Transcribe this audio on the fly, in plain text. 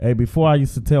Hey, before I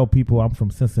used to tell people I'm from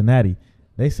Cincinnati,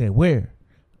 they say, where?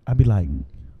 I'd be like,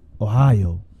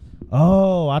 Ohio.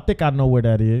 Oh, I think I know where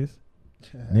that is.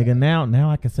 Nigga, now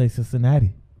I can say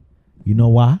Cincinnati. You know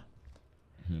why?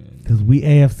 Because we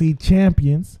AFC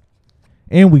champions,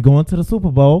 and we going to the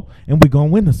Super Bowl, and we going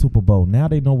to win the Super Bowl. Now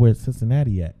they know where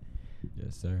Cincinnati at.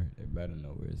 Yes, sir. They better know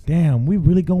where it's Damn, we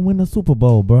really going to win the Super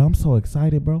Bowl, bro. I'm so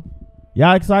excited, bro.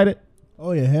 Y'all excited?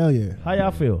 Oh, yeah, hell yeah. How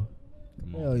y'all feel?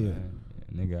 Come Hell on, yeah. man.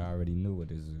 Nigga, I already knew what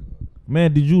this is.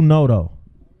 Man, did you know, though?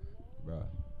 Bro,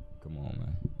 come on,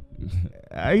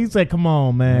 man. You say, come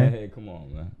on, man. Hey, come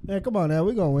on, man. Yeah, come on now.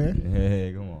 We going to win.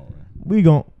 Hey, come on, man. We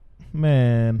gon'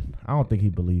 man, I don't think he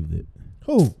believed it.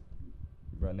 Who?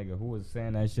 Bro, nigga, who was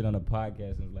saying that shit on the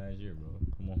podcast since last year, bro?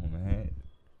 Come on, man.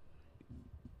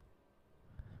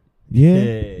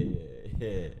 Yeah.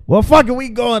 Well, fuck it, we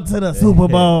going to the Super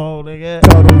Bowl, nigga.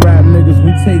 All the rap niggas,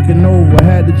 we taking over.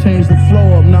 Had to change the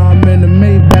flow up. Now I'm in the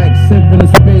Maybach, sipping a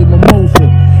spade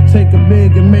mimosa. Take a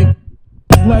big and make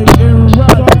like Aaron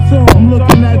Rodgers. I'm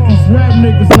looking at these rap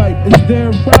niggas like it's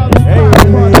their problem.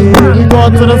 We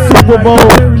going to the Super Bowl.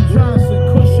 Larry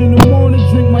Johnson, Kush in the morning,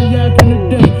 drink my yak in the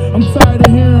day. I'm tired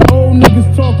of hearing old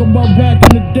niggas talk about back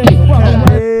in the day.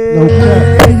 No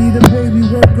cap. 80 the baby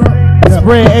woke up.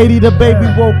 Spread 80, the baby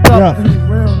woke up.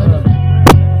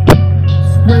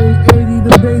 Spray 80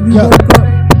 the baby woke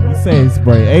up. He saying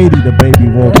spray 80, the baby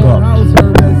woke up. House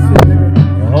heard that shit, nigga.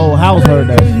 The whole house heard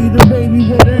that 80 shit. the baby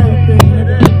woke everything,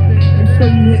 nigga. Make sure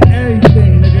you hit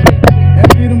everything, nigga.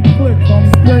 Every them clicks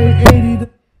on spray 80 the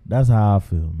That's how I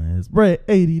feel, man. Spread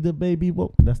 80, the baby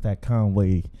woke. That's that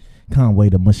Conway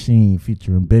the Machine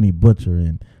featuring Benny Butcher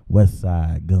and West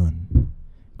Side Gun.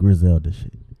 Griselda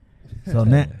shit. So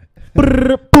now,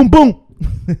 boom, boom.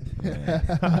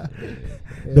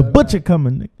 The Butcher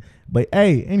coming, nigga. But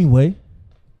hey, anyway,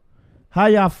 how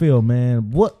y'all feel,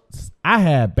 man? I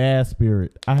had bad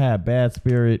spirit.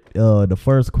 The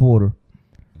first quarter.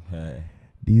 Hey.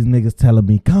 These niggas telling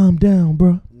me, calm down,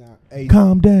 bro. Nah, hey,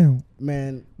 Calm down.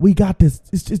 man. We got this.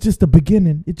 It's just the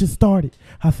beginning. It just started.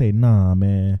 I say, nah,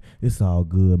 man. It's all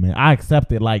good, man. I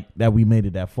accepted like that we made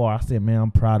it that far. I said, man,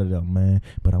 I'm proud of them, man.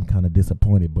 But I'm kind of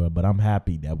disappointed, bro. But I'm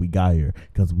happy that we got here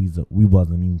because we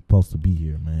wasn't even supposed to be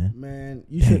here, man. Man,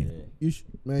 you Damn.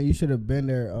 should have been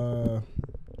there.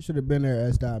 You should have been there,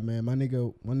 S. Dot, man. My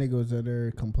nigga was in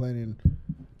there complaining.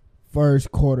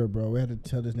 First quarter, bro. We had to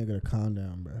tell this nigga to calm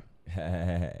down, bro.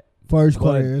 First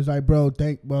quarter, it's like, bro,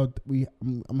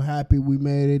 I'm happy we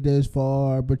made it this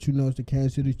far, but you know it's the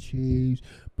Kansas City Chiefs,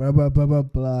 blah blah blah blah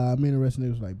blah. I mean, the rest of the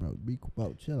niggas was like,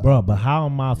 bro, chill out, Bro, but how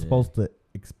am I supposed to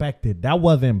expect it? That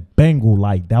wasn't Bengal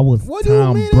like. That was What do you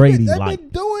Tom mean? Brady They've like. been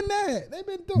doing that. They've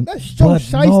been doing that's Joe But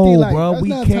Shiesty no, like. bro, That's we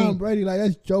not can't- Tom Brady like.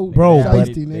 That's Joe Bro, but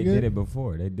Shiesty, They nigga. did it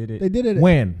before. They did it.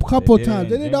 When? a couple They did it times.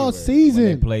 They in did it all January when season.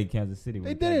 They played Kansas City. They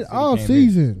when did Kansas it City all came in.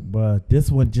 season. But this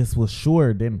one just was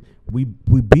sure. Then we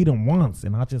beat them once,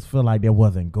 and I just feel like they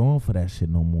wasn't going for that shit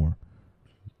no more.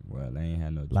 Well, they ain't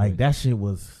had no choice. Like that shit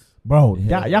was, bro.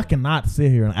 Yeah. Y'all cannot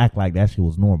sit here and act like that shit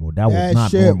was normal. That was That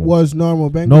not shit normal. was normal.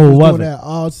 Bengals No, it was wasn't. doing that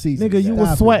all season. Nigga, you Stop was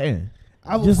it. sweating,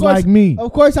 Of just course- like me.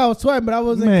 Of course, I was sweating, but I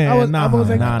wasn't. Man, I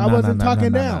wasn't nah,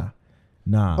 talking nah, down.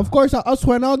 Nah. Of course, I was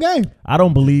sweating all game. I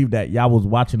don't believe that y'all was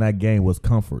watching that game was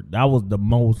comfort. That was the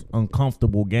most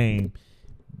uncomfortable game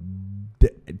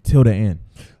till the end.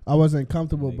 I wasn't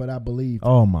comfortable, but I believed.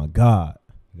 Oh my God.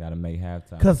 You gotta make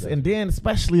halftime. And then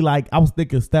especially like I was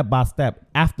thinking step by step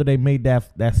after they made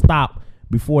that stop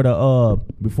before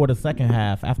the second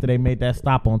half, after they made that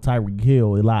stop on Tyreek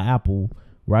Hill, Eli Apple,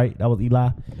 right? That was Eli?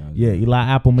 Yeah, Eli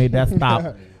Apple made that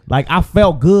stop. Like I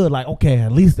felt good, like, okay,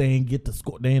 at least they ain't get the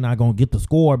score. They ain't not gonna get the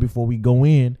score before we go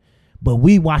in. But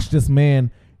we watched this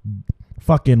man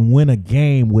fucking win a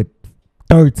game with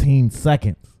 13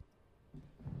 seconds.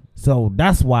 So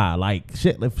that's why, like,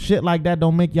 if shit like that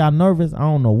don't make y'all nervous, I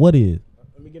don't know what is.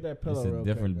 Let me get that pillow. It's a real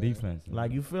different quick, man. defense.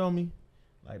 Like, you feel me?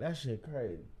 Like, that shit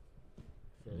crazy.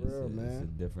 It's real, a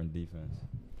man. different defense.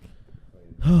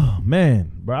 Oh,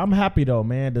 man. Bro, I'm happy, though,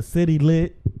 man. The city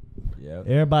lit. Yep.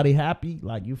 Everybody happy.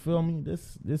 Like, you feel me?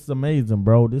 This is amazing,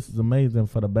 bro. This is amazing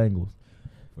for the Bengals.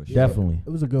 For sure. Definitely. It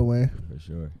was a good win. For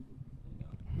sure.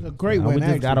 It was a great Now, win. we just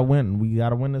actually. gotta win. We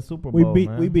gotta win the Super Bowl. We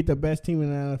man. beat the best team in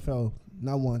the NFL.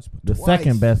 Not once, but the twice.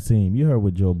 second best team. You heard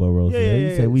what Joe Burrow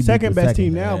said. He said we beat second the best second.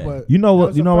 team now, Yeah. but You know that what?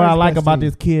 was You the know what I first like best about team.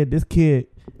 this kid? This kid,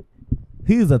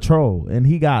 he's a troll, and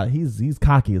he's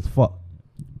cocky as fuck.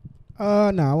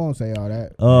 No, I won't say all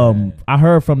that. I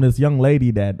heard from this young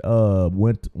lady that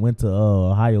went to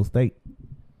Ohio State.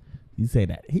 He said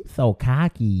that he's so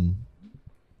cocky.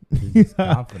 He's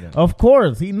confident. Of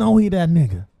course, he know he that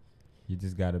nigga. You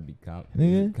just gotta be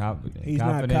confident. He's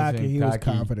not cocky. He was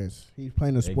confidence. He's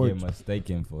playing the sport. They get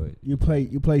mistaken for it. You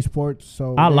play sports,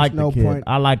 so I like no the kid. point.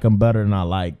 I like him better than I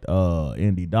liked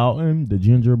Andy Dalton, the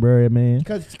gingerbread man.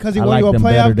 Because he won you a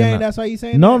playoff game. That's why you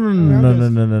saying no,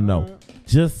 that? No.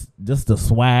 Just the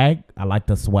swag. I like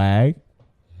the swag.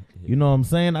 You know what I'm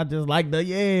saying? I just like the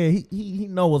he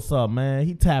know what's up, man.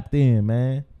 He tapped in,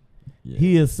 man. Yeah.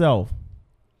 He himself.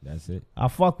 That's it. I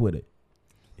fuck with it.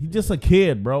 He just a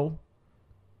kid, bro.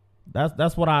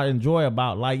 That's what I enjoy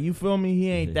about, like, you feel me? He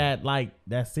ain't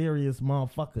that serious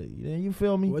motherfucker. You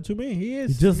feel me? What you mean? He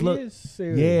is serious.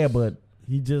 Yeah, but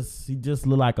he just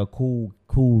look like a cool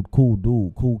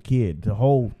dude, cool kid. The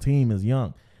whole team is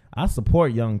young. I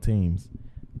support young teams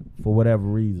for whatever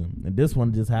reason, and this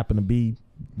one just happened to be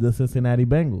the Cincinnati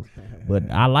Bengals.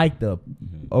 But I like the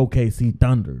OKC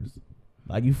Thunders.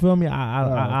 Like, you feel me?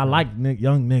 I like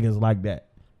young niggas like that.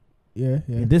 Yeah.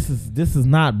 And this is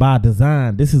not by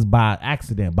design. This is by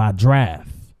accident, by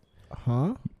draft.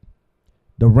 Huh?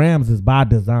 The Rams is by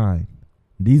design.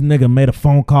 These nigga made a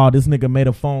phone call. This nigga made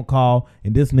a phone call,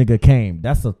 and this nigga came.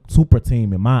 That's a super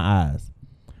team in my eyes.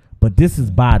 But this is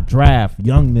by draft,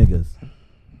 young niggas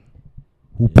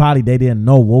who probably they didn't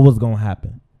know what was gonna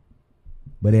happen,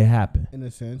 but it happened. In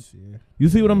a sense, yeah. You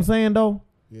see what I'm saying though?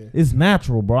 Yeah. It's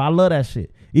natural, bro. I love that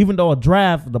shit. Even though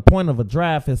the point of a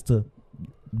draft is to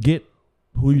get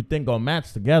who you think gonna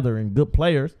match together and good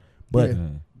players, but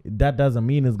that doesn't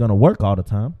mean it's gonna work all the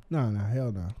time. No,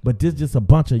 hell no. But this just a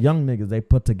bunch of young niggas they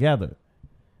put together.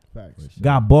 Facts. Sure.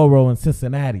 Got Burrow in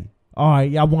Cincinnati. All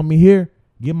right, y'all want me here?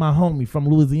 Get my homie from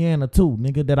Louisiana too,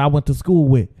 nigga, that I went to school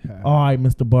with. All right,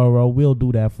 Mr. Burrow, we'll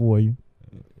do that for you.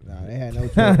 Nah, they had no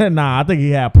choice. Nah, I think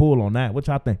he had Poole on that. What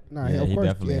y'all think? Nah, Yeah, of he course.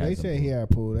 definitely Yeah, had they some said Poole. he had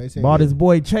Poole. They said Bought his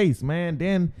boy Chase, man.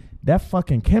 Then that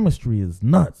fucking chemistry is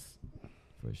nuts.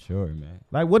 For sure, man.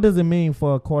 Like, what does it mean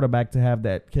for a quarterback to have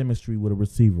that chemistry with a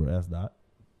receiver, S-Dot?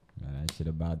 Man, that shit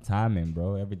about timing,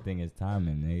 bro. Everything is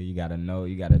timing, nigga. You gotta know,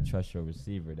 you gotta trust your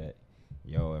receiver that,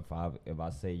 yo, if I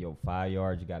say, yo, 5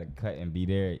 yards, you gotta cut and be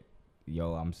there.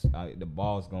 Yo, the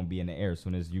ball's gonna be in the air as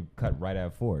soon as you cut right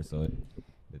at 4. So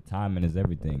the timing is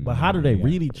everything. But man. how do they Yeah.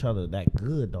 read each other that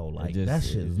good though? Like, that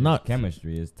shit is it's nuts.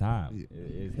 Chemistry is time.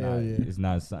 Hell yeah. It's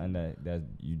not something that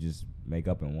you just make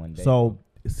up in one day. So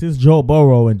since Joe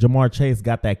Burrow and Jamar Chase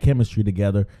got that chemistry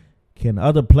together, can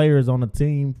other players on the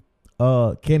team,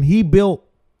 can he build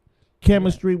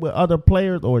chemistry with other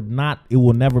players or not? It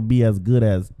will never be as good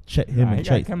as him and he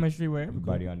Chase. got chemistry with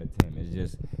everybody on the team. It's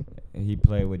just he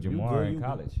played with Jamar in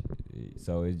college,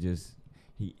 so it's just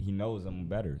he knows them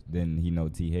better than he know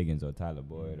T. Higgins or Tyler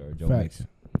Boyd or Joe Facts.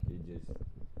 Mixon.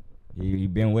 He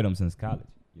been with him since college.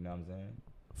 You know what I'm saying?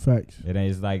 Facts. It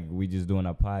ain't it's like we just doing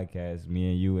a podcast,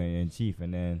 me and you and Chief,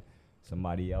 and then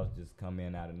somebody else just come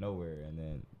in out of nowhere, and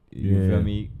then you feel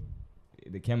me?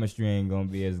 The chemistry ain't gonna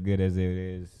be as good as it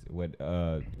is with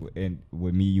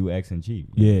me, you, X, and Chief.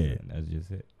 Yeah. That's just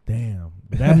it. Damn.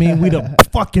 That mean we the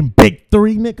fucking big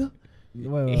three, nigga?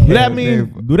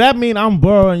 Do that mean I'm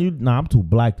Burrow and you? Nah, I'm too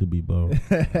black to be Burrow.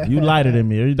 You lighter than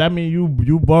me. That mean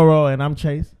you Burrow and I'm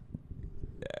Chase?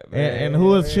 And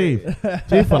who is Chief?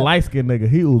 Chief a light skinned nigga.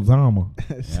 He Uzama.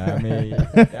 I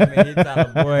mean, he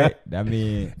Tyler Boyd. I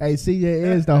mean, hey, see your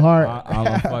ears, the heart. I'm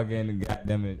a fucking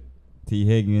goddamn it, T.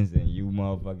 Higgins, and you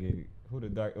motherfucking who the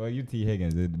dark? Well, you T.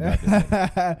 Higgins.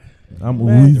 I'm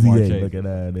Man, Uweezy looking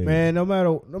at it. Man, no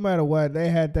matter what, they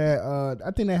had that.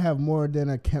 I think they have more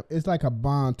than it's like a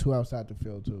bond too outside the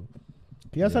field too.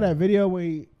 Y'all saw that video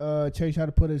where Chase tried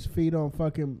to put his feet on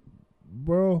fucking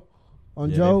Burrow on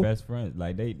Joe. They best friends.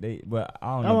 Like they. But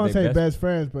I don't know. I won't say best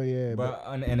friends, but yeah. But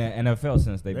in the NFL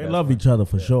sense, they love each other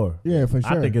for sure. Yeah, for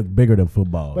sure. I think it's bigger than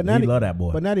football. But But love that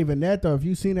boy. But not even that though. If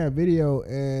you seen that video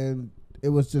and it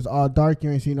was just all dark,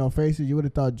 you ain't see no faces, you would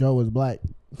have thought Joe was black.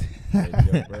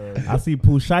 I see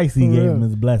Pooh Shiesty gave him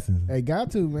his blessings. They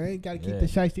got to, man. Got to keep the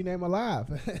Shiesty name alive.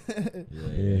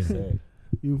 Yeah. Sir.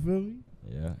 You feel me?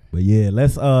 Yeah. But yeah,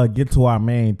 let's get to our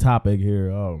main topic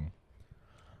here.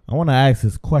 I want to ask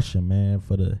this question, man.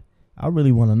 I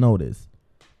really want to know this.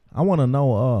 I want to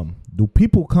know, do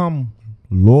people come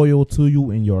loyal to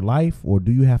you in your life, or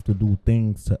do you have to do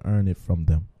things to earn it from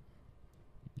them?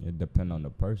 It depends on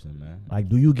the person, man. Like,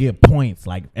 do you get points?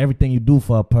 Like, everything you do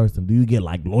for a person, do you get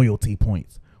like loyalty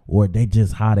points, or they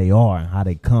just how they are and how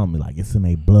they come? Like, it's in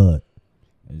their blood.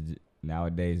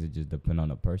 Nowadays, it just depends on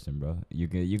the person, bro. You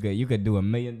could do a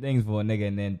million things for a nigga,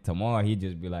 and then tomorrow he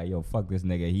just be like, yo, fuck this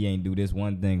nigga. He ain't do this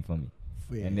one thing for me.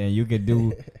 Yeah. And then you could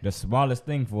do the smallest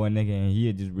thing for a nigga, and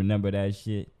he'll just remember that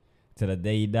shit till the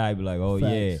day he die. Be like, oh,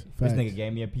 Facts. yeah, this nigga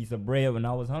gave me a piece of bread when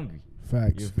I was hungry.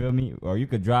 Facts. You feel me? Or you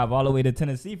could drive all the way to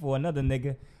Tennessee for another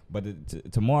nigga, but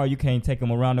tomorrow you can't take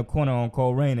him around the corner on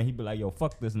cold rain and he be like, yo,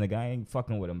 fuck this nigga. I ain't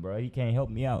fucking with him, bro. He can't help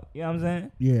me out. You know what I'm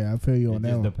saying? Yeah, I feel you on It that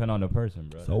just one. depend on the person,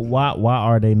 bro. So why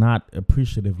are they not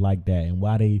appreciative like that? And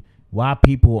why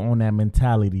people on that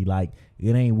mentality like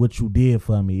it ain't what you did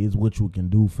for me, it's what you can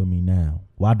do for me now?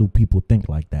 Why do people think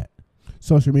like that?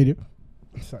 Social media.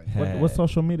 Sorry. What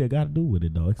social media got to do with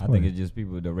it though? I Explain. think it's just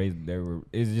people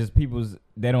it's just people's,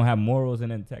 they don't have morals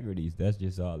and integrities. That's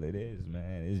just all it is,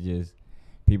 man. It's just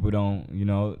people don't,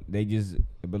 they just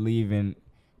believe in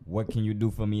what can you do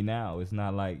for me now. It's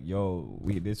not like, yo,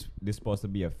 this supposed to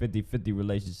be a 50-50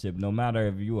 relationship. No matter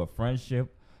if you a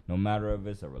friendship, no matter if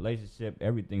it's a relationship,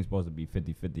 everything's supposed to be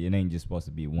 50-50. It ain't just supposed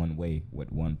to be one way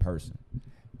with one person.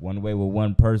 One way with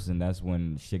one person, that's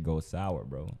when shit goes sour,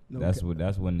 bro. That's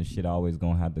when the shit always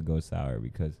gonna have to go sour,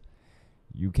 because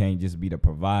you can't just be the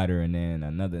provider and then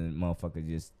another motherfucker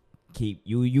just keep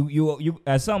you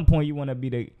at some point you wanna be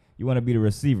the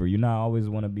receiver. You not always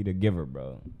wanna be the giver,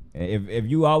 bro. If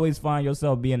you always find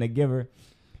yourself being a giver,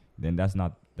 then that's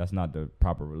not the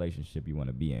proper relationship you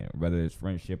wanna be in, whether it's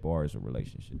friendship or it's a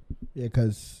relationship. Yeah,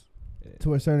 because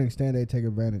to a certain extent they take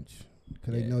advantage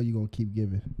because they Yeah. know you gonna keep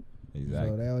giving. Exactly.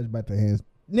 So they always bite their hands.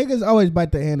 Niggas always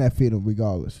bite the hand that feed them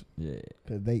regardless. Yeah.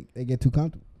 Because they get too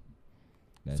comfortable.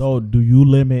 So do you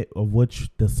limit of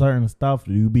the certain stuff?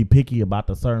 Do you be picky about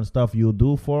the certain stuff you'll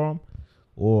do for them,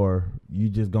 or you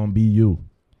just gonna be you?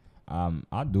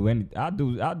 I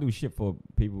do shit for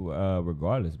people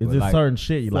regardless. Is there certain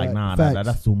shit you like? Nah, Facts.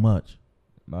 that's too much.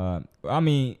 I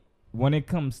mean, when it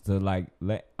comes to like,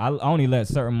 I only let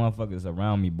certain motherfuckers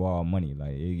around me borrow money.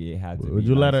 Like it has to. Would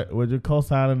you Would you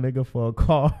co-sign a nigga for a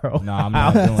car? No, I'm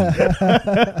not doing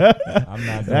that. I'm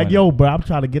not doing like, yo, bro, I'm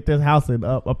trying to get this house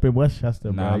up in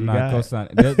Westchester, bro. Nah, I'm You not got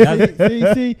it?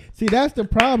 co-signing. see, that's the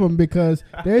problem because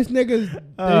there's niggas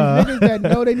that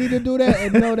know they need to do that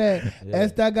and know that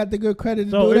S-Dot got the good credit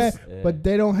to do that, but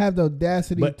they don't have the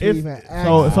audacity But to even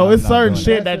ask. so it's I'm not certain doing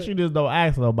shit that. that you just don't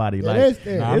ask nobody. Yeah, Like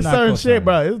Nah, I'm it's not certain shit, co-signing.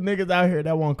 bro. It's niggas out here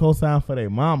that want co-sign for their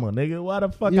mama, nigga. Why the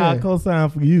fuck Yeah. I co-sign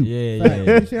for you?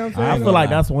 Yeah. You see what I'm saying? I feel like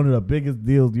that's one of the biggest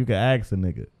deals you can ask a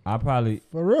nigga. I probably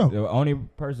For real. the only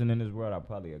person in this world I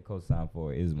probably a co-sign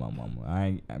for is my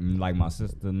mama. I'm like my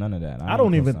sister, none of that. I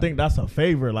don't even co-sign. think that's a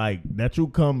favor, like that you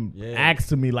come ask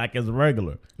to me like it's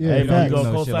regular. Yeah, Hey, man, facts. you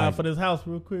gonna No shit co-sign like for this house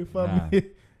real quick for Nah. me?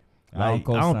 I Like,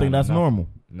 I don't think that's on nothing. normal.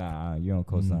 Nah, you don't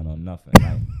co-sign on nothing.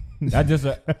 Like, that just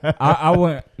I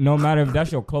wouldn't. No matter if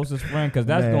that's your closest friend, because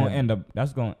that's Man. gonna end up.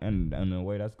 That's gonna end in a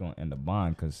way. That's gonna end the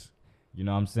bond. Because you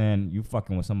know what I'm saying. You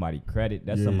fucking with somebody credit.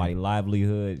 That's Yeah. somebody's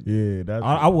livelihood. Yeah, that's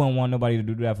I wouldn't want nobody to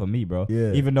do that for me, bro.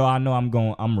 Yeah. Even though I know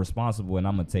I'm responsible and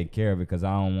I'm gonna take care of it, because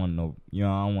I don't want I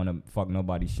don't want to fuck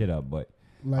nobody's shit up. But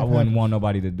Life I wouldn't happens. want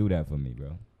nobody to do that for me,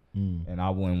 bro. Mm. And I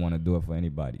wouldn't want to do it for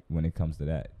anybody when it comes to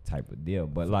that type of deal.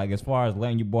 But like as far as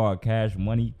letting you borrow cash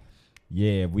money,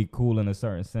 yeah, if we cool in a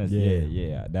certain sense,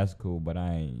 yeah, that's cool. But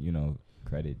I ain't,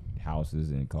 credit houses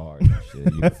and cars and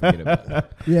shit. You can forget about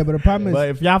that. Yeah, but the problem is But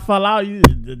if y'all fall out, you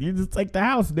just take the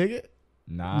house, nigga.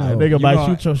 Nah, No. That nigga you might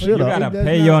gonna- shoot your You shit up. gotta He does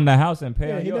pay not- you on the house and pay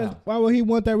yeah, on he your does, house. why would he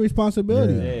want that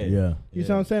responsibility? Yeah. You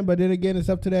see what I'm saying? But then again, it's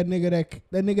up to that nigga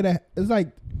that it's like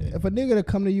if a nigga that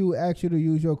come to you ask you to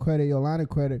use your credit, your line of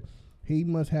credit, he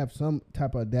must have some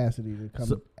type of audacity to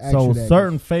come ask So you that.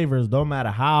 certain favors, don't matter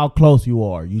how close you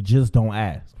are, you just don't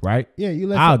ask, right? Yeah,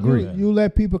 you I let agree. You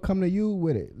let people come to you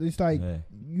with it. It's like Yeah.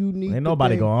 you need. Ain't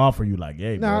nobody gonna offer you like,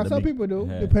 hey, Nah, bro, some people do,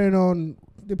 Yeah.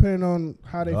 depending on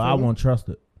how they. I feeling. won't trust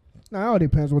it. Nah, it all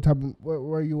depends what type of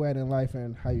where you at in life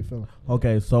and how you feeling.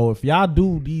 Okay, so if y'all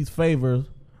do these favors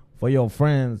for your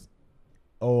friends,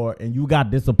 and you got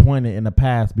disappointed in the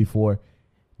past before,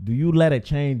 do you let it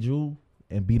change you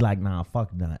and be like, nah,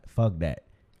 fuck that?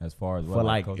 As far as what, For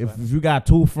like, co-sign? if you got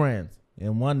two friends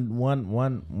and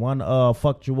one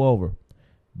fucked you over,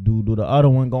 do the other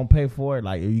one gonna pay for it?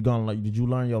 Like, are you gonna did you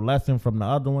learn your lesson from the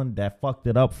other one that fucked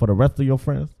it up for the rest of your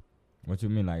friends? What you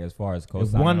mean, like as far as If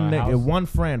co-signing if one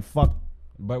friend fucked,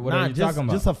 but what nah, are you just talking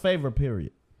about? just a favor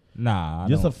period. Nah,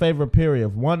 Just a favor period.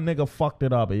 If one nigga fucked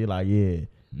it up and you're like, yeah,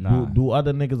 nah, do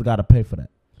other niggas gotta pay for that?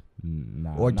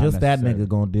 nah, Or not just that necessarily. nigga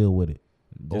gonna deal with it?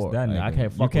 Just Or, that like, nigga. I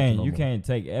can't fuck with you you can't no you more. can't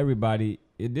take everybody.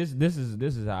 This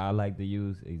is how I like to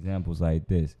use examples like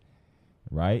this,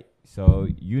 right? So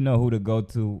you know who to go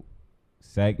to,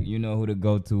 you know who to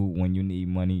go to when you need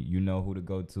money. You know who to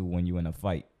go to when you in a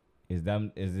fight. Is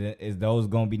those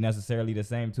gonna be necessarily the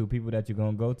same two people that you're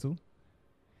gonna go to?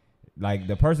 Like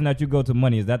the person that you go to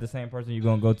money, is that the same person you're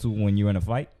gonna go to when you're in a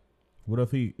fight? What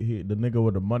if the nigga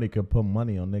with the money could put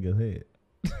money on niggas' head?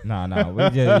 Nah, we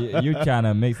just you trying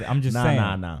to mix it. I'm just saying.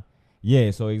 Nah.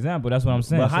 Yeah, so example, that's what I'm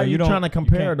saying. But how So you don't- trying to you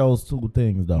compare can't- those two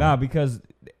things though? Nah, because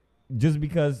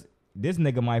this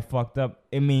nigga might fucked up,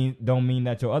 don't mean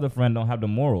that your other friend don't have the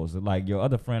morals. Like your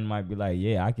other friend might be like,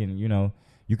 yeah, I can,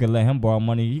 you can let him borrow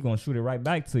money. He gonna shoot it right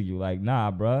back to you. Like,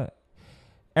 nah, bruh.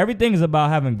 Everything is about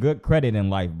having good credit in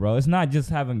life, bro. It's not just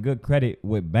having good credit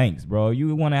with banks, bro.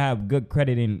 You want to have good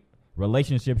credit in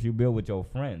relationships you build with your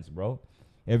friends, bro.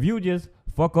 If you just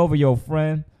fuck over your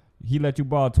friend, he let you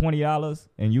borrow $20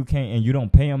 and you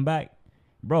don't pay him back,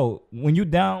 bro. When you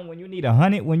down, when you need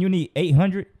 100, when you need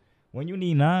 800, when you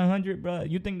need 900, bro,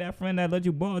 you think that friend that let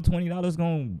you borrow $20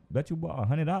 gonna let you borrow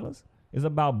 $100? It's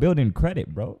about building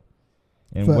credit, bro.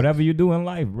 And Facts. whatever you do in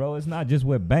life, bro, it's not just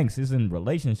with banks, it's in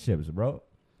relationships, bro.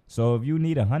 So if you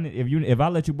need 100, if I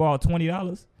let you borrow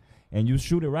 $20 and you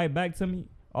shoot it right back to me,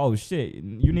 oh shit,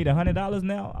 you need $100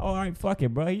 now? All right, fuck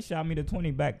it, bro. He shot me the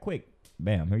 20 back quick.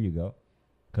 Bam, here you go.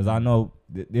 Cause I know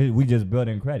we just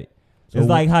building credit. So it's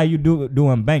like how you do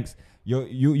in banks.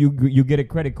 You get a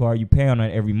credit card, you pay on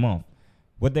it every month.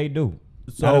 What they do?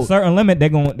 So- At a certain limit, they're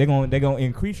gonna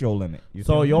increase your limit. You see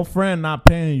So what your I'm friend not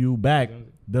paying you back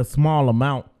the small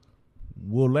amount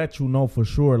will let you know for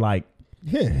sure. Like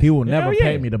Yeah. he will never yeah.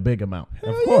 pay me the big amount.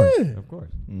 saying? Of course, yeah. of course.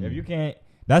 Mm. If you can't,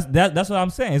 that's what I'm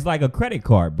saying. It's like a credit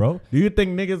card, bro. Do you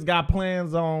think niggas got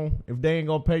plans on if they ain't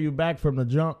gonna pay you back from the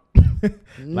jump?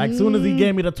 Like soon as he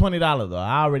gave me the $20,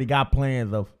 I already got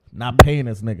plans of not paying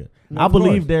this nigga. I Of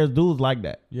believe course. there's dudes like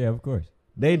that. Yeah, of course.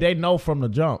 They know from the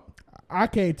jump. I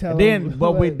can't tell. And then, him,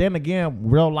 but like, then again,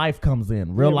 real life comes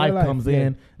in. Real Yeah, life real life, comes yeah.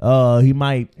 in. He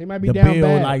might He might be the down bill,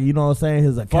 bad. like you know what I'm saying.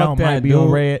 His account that, might be on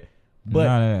dude. red, but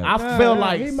Nah. I feel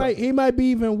like he might be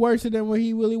even worse than what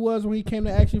he really was when he came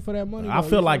to ask you for that money. I though.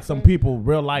 feel You like know some what I'm saying? people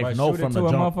real life But know shoot from it the to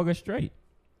a jump. motherfucker straight.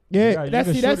 Yeah, You can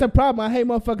that's shoot a it. problem. I hate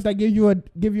motherfuckers that give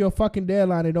you a fucking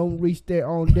deadline and don't reach their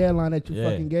own deadline that you Yeah.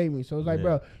 fucking gave me. So it's like, Yeah.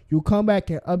 bro, you come back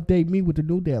and update me with the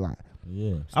new deadline.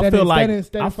 Yeah. I feel like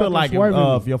instead I of feel fucking like swerving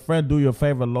me. if your friend do you a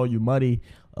favor, loan you money,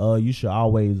 you should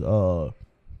always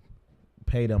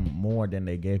pay them more than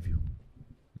they gave you.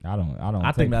 I don't.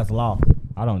 I think that's law.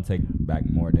 I don't take back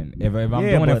more than if I'm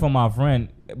Yeah, doing it but- for my friend,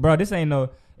 bro. This ain't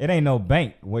no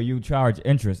bank where you charge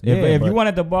interest. Yeah, If you but-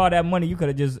 wanted to borrow that money, you could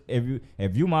have just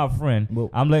if you my friend, Well-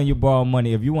 I'm letting you borrow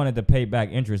money. If you wanted to pay back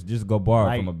interest, just go borrow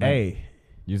Like, from a bank. hey,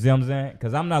 You see what I'm saying?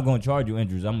 Because I'm not gonna charge you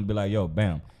interest. I'm gonna be like, yo,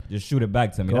 bam, just shoot it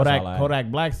back to me. That's all I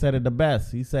Kodak Black said it the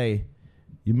best. He say,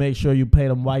 "You make sure you pay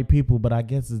them white people, but I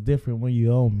guess it's different when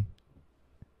you owe me."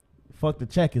 Fuck the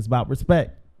check. It's about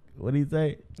respect. What he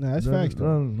say? Nah, that's facts,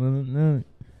 though.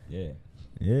 Yeah.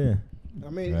 Yeah. I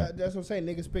mean, Right. that's what I'm saying.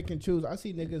 Niggas pick and choose. I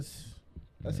see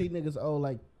niggas owe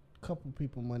like couple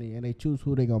people money and they choose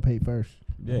who they gonna pay first.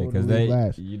 Yeah, Who because to leave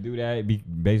last. you do that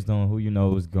based on who you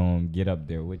know is gonna get up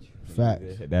there with you. Facts.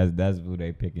 That's who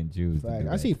they pick and choose. to Fact. do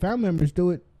I that. see family members do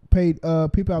it. Paid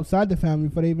people outside the family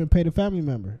before they even pay the family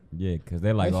member. Yeah, because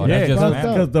they're like, That oh, shit that's is just fucked family.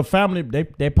 up. Because the family,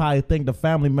 they probably think the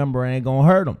family member ain't gonna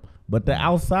hurt them, but the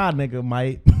outside nigga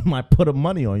might put a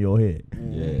money on your head.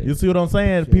 Yeah. You see what I'm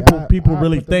saying? Shit, People I really put the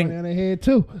money think on their head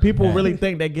too. people really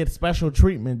think they get special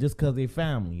treatment just because they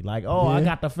family. Like, oh, I Yeah.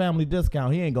 got the family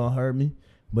discount. He ain't gonna hurt me.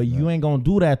 But you ain't gonna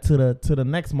do that to the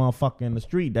next motherfucker in the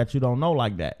street that you don't know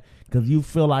like that. Cause you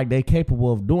feel like they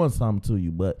capable of doing something to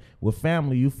you. But with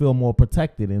family, you feel more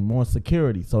protected and more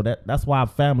security. So that's why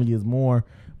family is more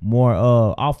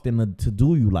often to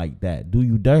do you like that, do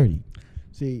you dirty.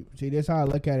 See, that's how I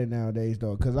look at it nowadays,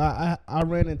 though. Cause I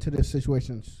ran into this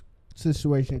situation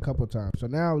a couple times. So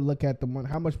now I look at the money,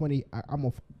 how much money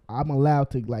I'm allowed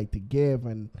to like to give,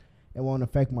 and it won't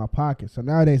affect my pocket. So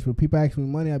nowadays, when people ask me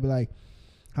money, I be like,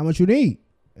 "How much you need?"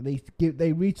 And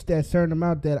they reach that certain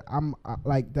amount that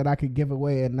that I could give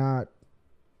away and not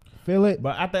feel it.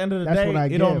 But at the end of the That's day, what I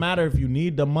it don't give. matter if you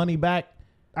need the money back.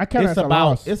 I count It's as a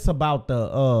loss.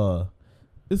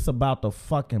 about the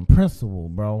fucking principle,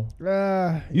 bro.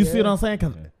 You see what I'm saying?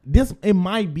 Cause it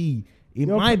might be Your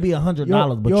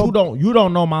 $100, but your- you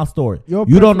don't know my story. your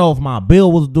You don't know if my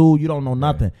bill was due. You don't know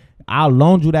nothing. I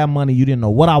loaned you that money. You didn't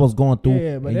know what I was going through,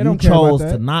 Yeah, but and they you don't care about chose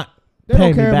that. to not They pay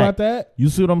don't care me back. about that. You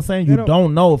see what I'm saying? They You don't-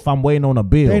 don't know if I'm waiting on a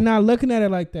bill. They not looking at it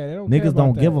like that. They don't care Niggas about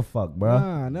don't that. give a fuck,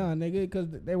 bro. Nah, nigga, because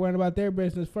they worrying about their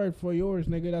business first before yours,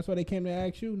 nigga. That's why they came to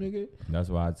ask you, nigga. That's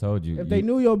why I told you. If they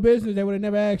knew your business, they would have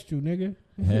never asked you, nigga.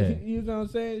 Yeah. You know what I'm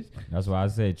saying? That's why I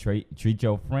said treat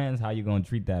your friends how you gonna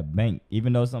treat that bank.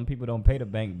 Even though some people don't pay the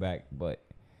bank back, but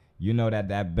you know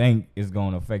that bank is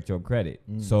gonna affect your credit.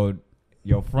 So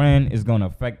your friend is gonna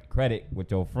affect credit with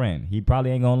your friend. He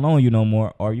probably ain't gonna loan you no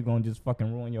more, or you gonna just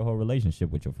fucking ruin your whole relationship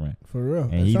with your friend. For real.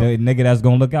 And he the nigga that's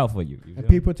gonna look out for you. You And feel me?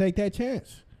 people take that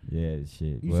chance. Yeah,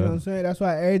 shit. You see what I'm saying? That's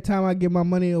why every time I give my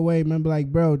money away, man, be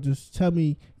like, bro, just tell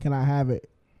me, can I have it?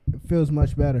 It feels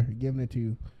much better giving it to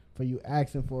you. For you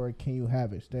asking for it, can you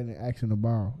have it? Instead of asking to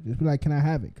borrow. Just be like, can I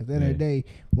have it? Because at the end of the day,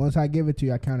 once I give it to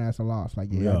you, I count it as a loss. Like,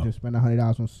 I just spent $100 on, you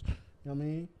know what I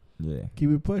mean? Yeah. Keep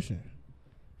it pushing.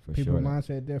 For People sure.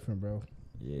 mindset different, bro.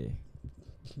 Yeah.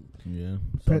 Yeah.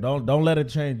 So don't let it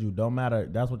change you. Don't matter.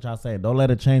 That's what y'all saying. Don't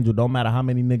let it change you. Don't matter how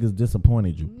many niggas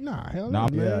disappointed you. Nah, hell no,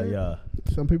 Yeah, man. yeah.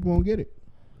 Some people won't get it.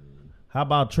 How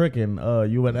about tricking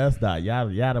you and S Dot? Y'all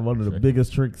one of the Tricking.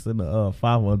 biggest tricks in the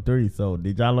 513. So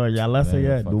did y'all learn y'all lesson Man,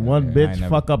 yet? Do fucking- one I bitch ain't never-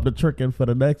 fuck up the tricking for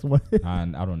the next one? I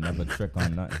don't never trick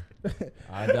on nothing.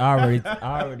 I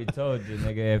already told you,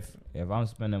 nigga. If I'm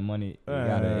spending money,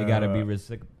 it gotta be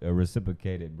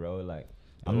reciprocated, bro. Like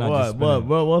I'm not just spending,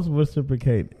 what's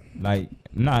reciprocated? like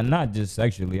not just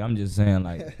sexually. I'm just saying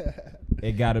like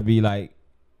it gotta be like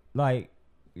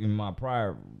in my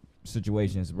prior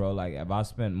situations, bro. Like if I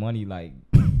spent money, like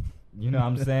you know what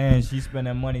I'm saying, she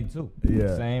spending money too.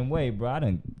 Yeah. Same way, bro. I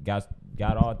done got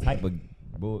all type of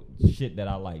shit that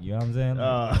I like. You know what I'm saying?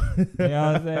 You know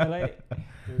what I'm saying? Like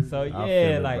so I feel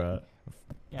yeah, it, like. bruh.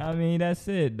 I mean, that's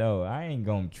it, though. I ain't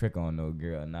gonna trick on no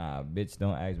girl. Nah, bitch,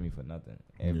 don't ask me for nothing.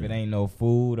 If it ain't no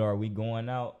food or we going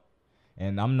out,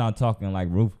 and I'm not talking like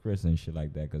Ruth Chris and shit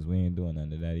like that, because we ain't doing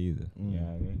none of that either. You know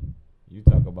what I mean? You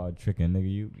talk about tricking, nigga,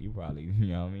 you probably, you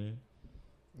know what I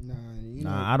mean?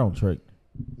 Nah, I don't trick.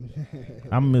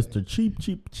 I'm Mr.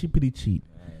 Cheapity cheap.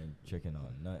 I ain't tricking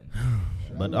on nothing.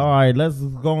 But all right, let's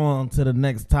go on to the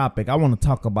next topic. I want to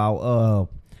talk about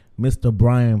Mr.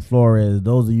 Brian Flores.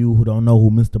 Those of you who don't know who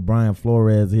Mr. Brian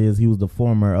Flores is, he was the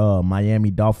former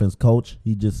Miami Dolphins coach.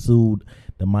 He just sued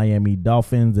the Miami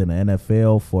Dolphins and the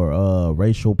NFL for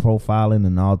racial profiling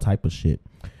and all type of shit.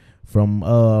 From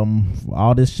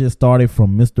all this shit started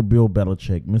from Mr. Bill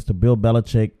Belichick. Mr. Bill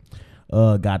Belichick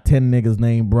got 10 niggas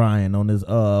named Brian on his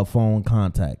phone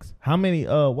contacts. How many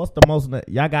what's the most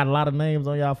y'all got a lot of names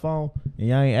on y'all phone and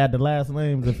y'all ain't add the last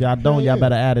names? If y'all don't, y'all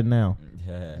better add it now.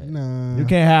 Nah. You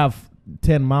can't have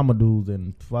 10 Mamadous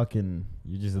and fucking.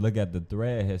 You just look at the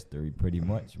thread history pretty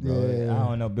much, bro. Yeah. I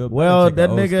don't know, Bill Well, Belichick that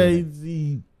a old nigga,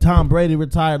 school. Tom Brady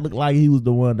retired. Looked like he was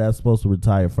the one that's supposed to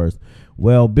retire first.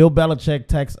 Well, Bill Belichick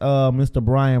texts Mr.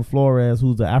 Brian Flores,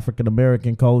 who's an African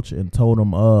American coach, and told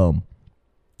him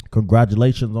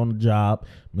congratulations on the job.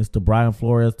 Mr. Brian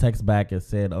Flores texts back and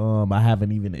said, I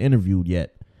haven't even interviewed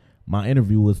yet. My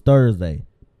interview was Thursday.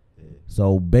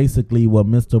 So basically what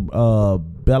Mr.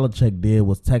 Belichick did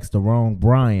was text the wrong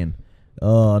Brian.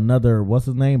 Another, what's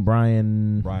his name?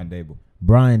 Brian Dable.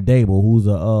 Brian Dable, who's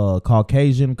a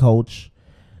Caucasian coach,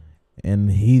 and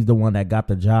he's the one that got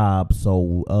the job.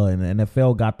 So and the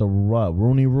NFL got the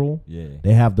Rooney Rule. Yeah.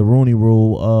 They have the Rooney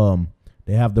Rule.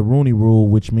 They have the Rooney Rule,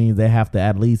 which means they have to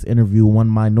at least interview one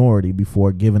minority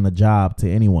before giving a job to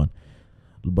anyone.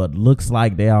 But looks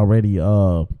like they already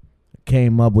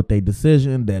came up with a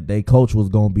decision that their coach was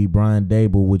going to be Brian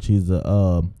Dable, which is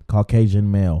a Caucasian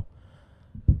male.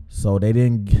 So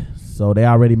they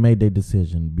already made their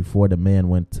decision before the man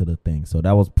went to the thing. So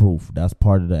that was proof. That's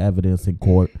part of the evidence in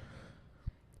court.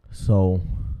 So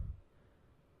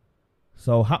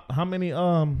how many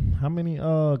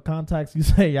contacts you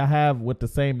say y'all have with the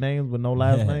same names with no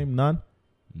last name? None?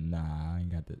 Nah, I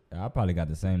ain't got I probably got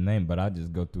the same name, but I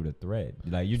just go through the thread.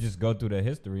 Like you just go through the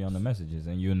history on the messages,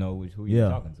 and you know who you're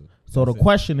talking to. So That's the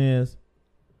question is,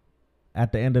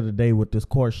 at the end of the day, with this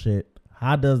court shit,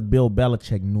 how does Bill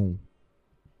Belichick knew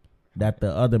that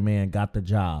the other man got the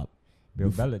job?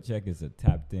 Bill Belichick is a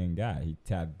tapped in guy. He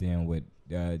tapped in with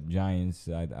Giants,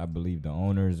 I believe the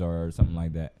owners or something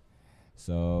like that.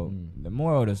 So the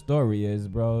moral of the story is,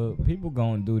 bro, people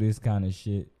gonna do this kind of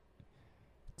shit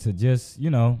to just,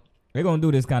 they're gonna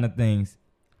do this kind of things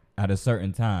at a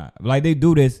certain time. Like they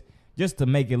do this just to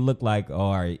make it look like,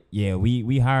 all right, yeah,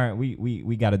 we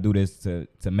got to do this to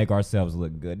make ourselves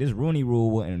look good. This Rooney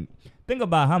Rule, and think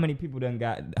about how many people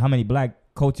how many black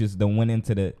coaches that went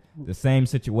into the same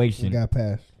situation Got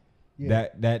passed. Yeah.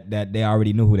 that they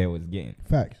already knew who they was getting.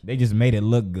 Facts. They just made it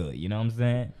look good. You know what I'm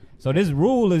saying? So this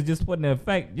rule is just put in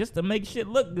effect just to make shit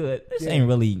look good. This ain't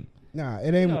really. Nah,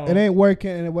 it ain't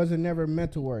working, and it wasn't never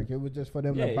meant to work. It was just for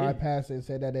them to bypass it and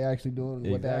say that they actually doing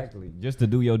what they Exactly. Just to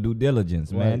do your due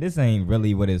diligence, man. Right. This ain't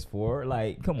really what it's for.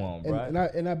 Like, come on, bro.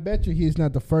 And I bet you he's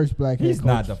not the first black head He's coach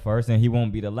not the first, and he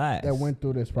won't be the last. that went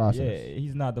through this process. Yeah,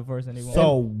 he's not the first, and he won't.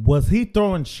 So was he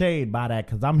throwing shade by that?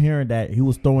 Because I'm hearing that he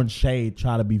was throwing shade,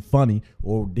 trying to be funny,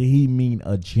 or did he mean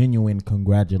a genuine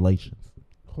congratulations?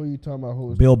 Who you talking about?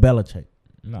 Who's Bill Belichick.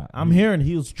 Nah, I'm hearing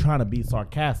he was trying to be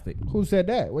sarcastic. Who said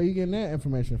that? Where you getting that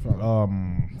information from?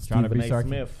 Trying Trying to to be be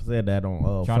Smith said that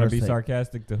on trying to First be Take.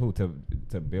 sarcastic to who?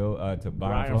 To Bill to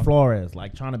Brian Brian Flores,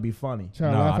 like trying to be funny.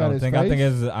 Trying to No, laugh I at don't his think. I face? think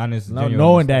it's an honest. No, genuine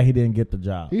knowing that mistake. he didn't get the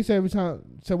job. He said every time.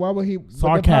 So why would he? but the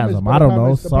Sarcasm. problem I is- don't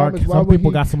know. the problem is why Some would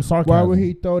people he- got some sarcasm. Why would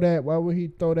he throw that? Why would he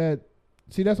throw that?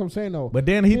 See, that's what I'm saying though. But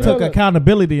then he Yeah, took look.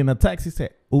 accountability in the text. He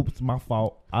said, "Oops, my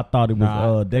fault. I thought it was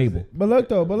Nah, Dable." But look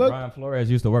though. But look. Brian Flores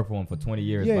used to work for him for 20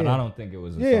 years, Yeah, but yeah. I don't think it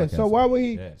was. Yeah. So why would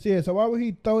he? Yeah. So why would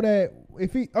he throw that?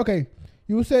 If he okay,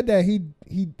 you said that he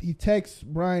texts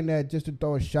Brian that just to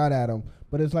throw a shot at him.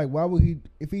 But it's like, why would he?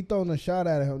 If he throwing a shot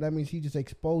at him, that means he just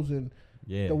exposing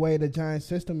Yeah. the way the Giants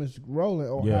system is rolling,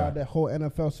 or Yeah. how the whole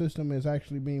NFL system is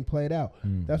actually being played out.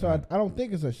 That's why I don't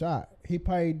think it's a shot. He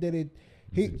probably did it.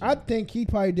 I think he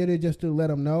probably did it just to let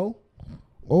him know,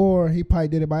 or he probably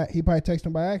did it he probably texted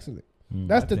him by accident.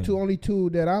 That's I think-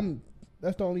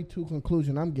 That's the only two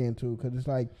conclusion I'm getting to, because it's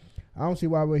like, I don't see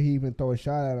why would he even throw a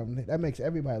shot at him. That makes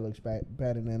everybody look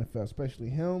bad in the NFL, especially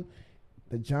him,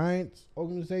 the Giants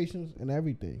organizations, and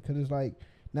everything. Because it's like,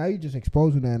 now you're just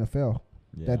exposing the NFL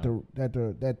Yeah.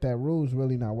 that rule's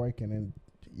really not working, and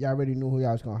y'all already knew who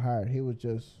y'all was gonna hire. He was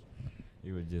just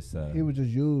He was just. used. A He was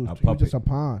just puppet. a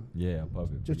pawn, Yeah, a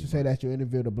puppet. just to pretty say much. that you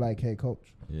interviewed a black head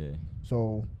coach. Yeah.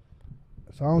 So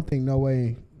I don't think no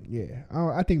way. Yeah,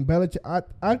 I think Belichick.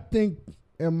 I think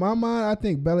in my mind, I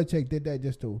think Belichick did that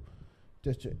just to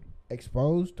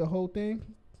expose the whole thing,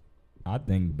 I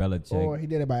think Belichick. or he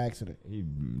did it by accident. He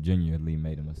genuinely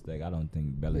made a mistake. I don't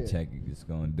think Belichick is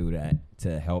going to do that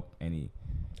to help any.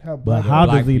 Help But Belichick. how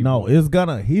black does he people.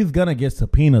 know? He's gonna get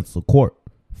subpoenaed to court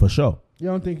for sure. You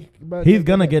don't think Belichick He's did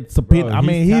gonna that? get subpoenaed. Bro, I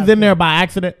mean, he's he's in there by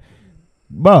accident.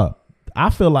 But I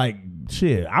feel like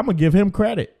shit. I'm gonna give him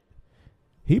credit.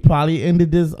 He probably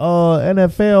ended this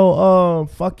NFL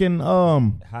fucking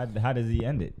How does he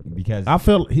end it? Because I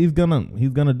feel he's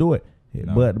gonna do it.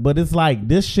 No. But it's like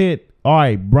this shit. All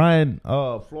right, Brian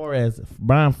Flores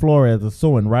is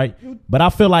suing, right? But I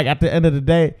feel like at the end of the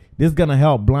day, this is gonna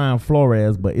help Brian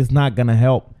Flores, but it's not gonna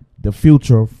help the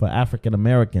future for African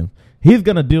Americans. He's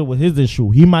gonna deal with his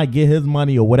issue. He might get his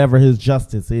money or whatever his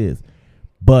justice is,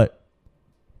 but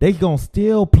they gonna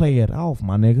still play it off,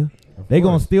 my nigga. They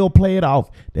gonna still play it off.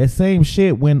 That same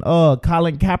shit when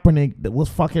Colin Kaepernick was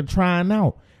fucking trying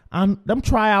out. Them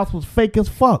tryouts was fake as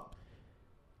fuck.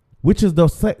 Which is the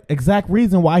exact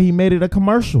reason why he made it a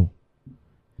commercial.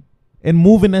 And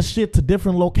moving that shit to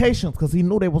different locations, because he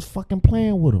knew they was fucking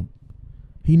playing with him.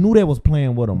 He knew they was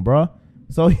playing with him, bruh.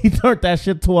 So he turned that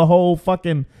shit to a whole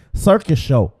fucking circus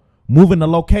show. Moving the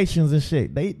locations and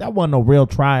shit. That wasn't no real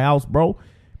tryouts, bro.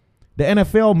 The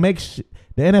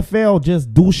NFL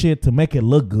just do shit to make it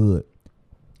look good.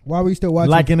 Why we still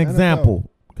watching? Like an NFL?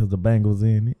 example, because the Bengals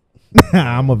in it.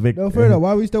 I'm a victim. No, for real.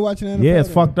 Why we still watching NFL? Yeah, it's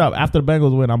then? fucked up. After the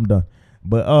Bengals win, I'm done.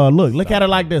 But look at it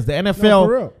like this. The NFL, No,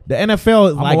 for real. the NFL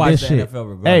is I'ma like watch this the shit. NFL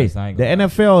regardless. Hey, I ain't the gonna lie.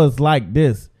 NFL is like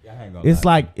this. I ain't gonna It's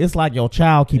lie. like your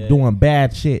child keep Yeah. doing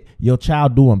bad shit. Your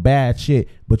child doing bad shit,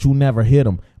 but you never hit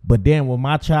him. But then when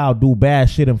my child do bad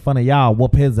shit in front of y'all,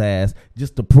 whoop his ass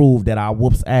just to prove that I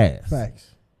whoops ass. Facts.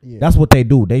 Yeah. That's what they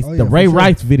do. They Oh, the yeah, Ray for sure.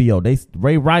 Rice video.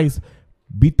 Ray Rice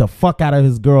beat the fuck out of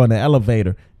his girl in the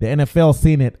elevator. The NFL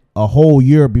seen it a whole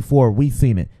year before we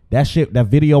seen it. That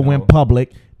video went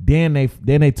public. Then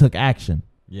they took action.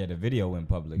 Yeah, the video went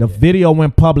public. The yeah. video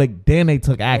went public. Then they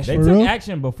took action. They For took real?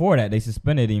 action before that. They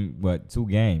suspended him, 2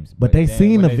 games? But they then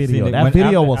seen when the they video. it- That when-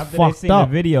 video after- was after they fucked seen up.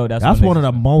 The video, That's when they one of the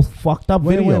suspended. most fucked up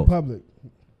when it videos. went public.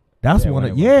 That's Yeah, one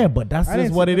when of it went but that's I didn't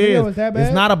just see what the it video is. was that It's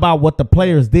bad? not about what the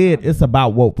players did. It's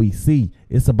about what we see.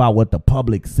 It's about what the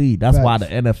public see. That's why the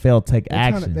Facts. NFL take They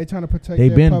trying action. They trying to protect. They've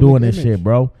their been public doing this image. shit,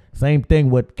 bro. Same thing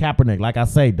with Kaepernick. Like I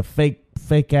say, the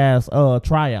fake ass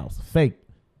tryouts. Fake.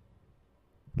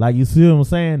 Like you see what I'm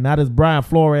saying? Not as Brian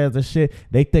Flores and shit.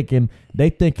 They thinking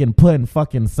putting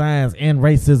fucking signs and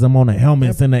racism on the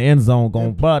helmets in the end zone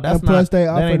going, but that's And plus not they that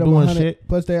offered ain't him doing 100. shit.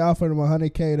 Plus they offered him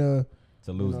 $100K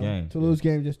To lose games. To lose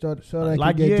games, just so they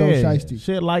Like can get Joe Shiesty.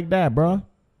 shit like that, bro.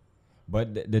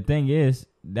 But the thing is,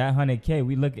 that $100K,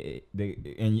 we look at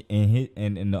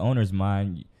in the owner's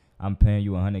mind. I'm paying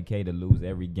you $100K to lose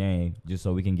every game just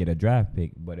so we can get a draft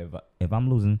pick. But if I'm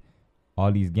losing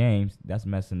all these games, that's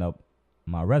messing up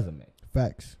my resume.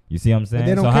 Facts. You see what I'm saying? But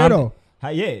they don't So care how- though.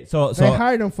 Yeah. So They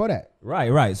hired him for that.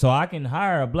 Right. So I can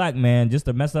hire a black man just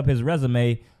to mess up his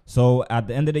resume. So at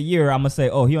the end of the year, I'm gonna say,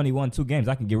 oh, he only won 2 games.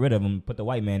 I can get rid of him, put the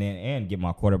white man in, and get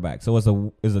my quarterback. So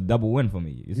it's a double win for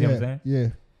me. You see what I'm saying? Yeah.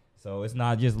 So it's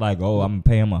not just like, oh, I'm gonna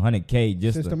pay him $100K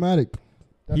just to, Systematic.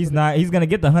 He's not. He's gonna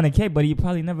get the 100K, but he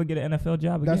probably never get an NFL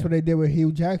job again. That's what they did with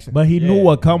Hugh Jackson. But he knew Yeah.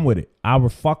 what come with it. I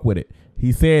would fuck with it.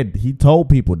 He told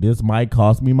people this might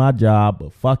cost me my job,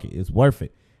 but fuck it, it's worth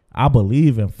it. I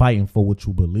believe in fighting for what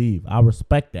you believe. I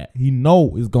respect that. He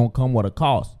know it's gonna come with a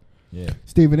cost. Yeah.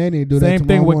 Stephen A. need to do that Same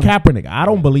thing with tomorrow morning. Kaepernick. I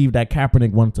don't believe that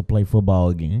Kaepernick wanted to play football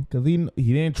again because he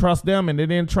didn't trust them and they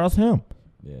didn't trust him.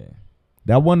 Yeah.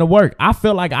 That wouldn't work. I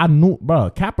feel like I knew, bro.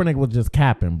 Kaepernick was just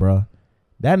capping, bro.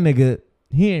 That nigga,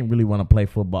 he ain't really want to play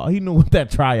football. He knew what that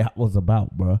tryout was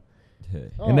about, bro. Yeah.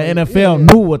 And the Oh, NFL yeah.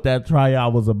 knew what that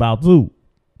tryout was about too.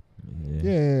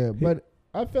 Yeah, but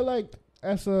I feel like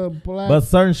as a black, But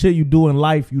certain shit you do in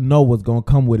life, you know what's gonna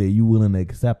come with it. You willing to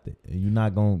accept it, and you're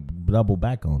not gonna double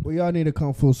back on it. we all need to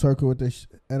come full circle with this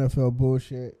NFL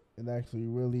bullshit and actually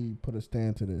really put a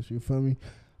stand to this. You feel me?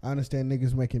 I understand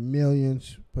niggas making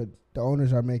millions, but the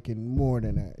owners are making more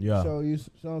than that. Yeah. So you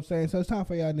know what I'm saying? So it's time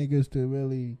for y'all niggas to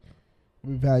really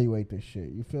reevaluate this shit.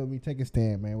 You feel me? Take a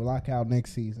stand, man. We'll lock out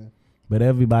next season. But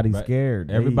everybody's Right. scared.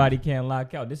 They- Everybody can't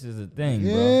lock out. This is the thing,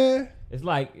 bro. Yeah. It's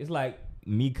like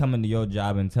me coming to your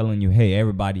job and telling you, hey,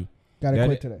 everybody, Gotta Got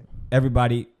quit it. today.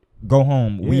 everybody, go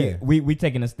home. Yeah. We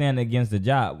taking a stand against the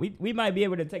job. We might be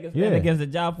able to take a stand Yeah. against the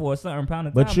job for a certain pound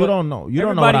of time. But you don't know. You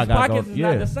don't know what I everybody's got pockets going. is Yeah.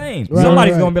 not the same. Right,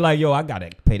 Somebody's right. gonna be like, yo, I gotta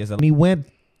pay this. And he went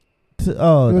to. He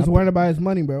was worried about his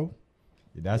money, bro.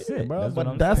 That's Yeah, it, bro. That's what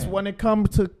but I'm that's saying. when it comes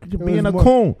to being was a more-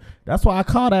 coon. That's why I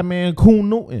call that man Coon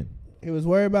Newton. He was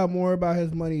worried about more about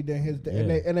his money than his.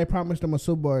 Yeah. And they promised him a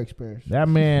Super Bowl experience. That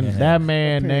man. Yeah. That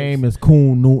man Appearance. name is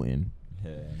Coon Newton.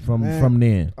 Yeah. From Man.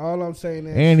 then. All I'm saying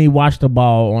is, And he watched the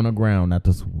ball on the ground at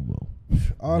the Super Bowl.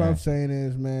 all Yeah. I'm saying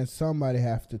is, man, somebody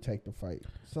have to take the fight.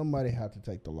 Somebody have to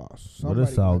take the loss. But Somebody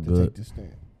it's all have to good. take the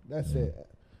stand. That's Yeah. it.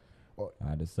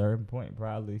 At a certain point,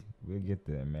 probably we'll get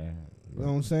there, man. You know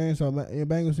what I'm saying? So your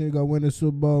Bengals need to go win the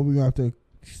Super Bowl. We gonna have to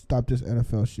stop this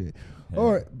NFL shit. Yeah.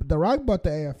 Or The Rock bought the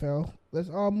AFL. Let's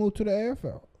all move to the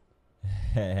AFL.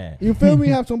 Yeah. You feel me?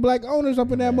 Have some black owners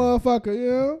up in that Yeah. motherfucker. You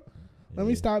know. Let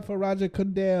me Yeah. start for Roger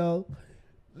Goodell.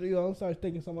 You know, I'm start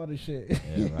thinking some other shit.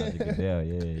 Yeah, Roger Goodell.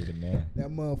 Yeah, he the man. That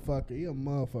motherfucker, he a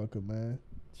motherfucker, man.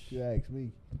 You ask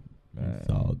me. Man. It's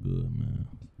all good, man.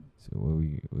 So what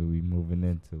we moving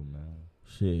into, man?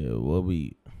 Shit, what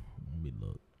we let me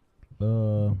look.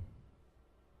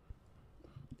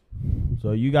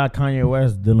 So you got Kanye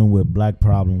West dealing with black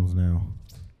problems now.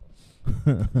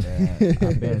 Yeah,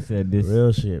 I've been said this.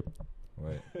 Real shit.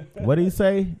 Right. What did he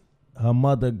say? Her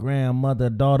mother, grandmother,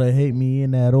 daughter hate me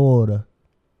in that order.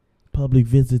 Public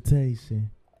visitation.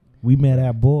 We met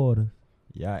at border.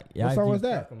 Yeah, What song was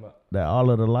that? That all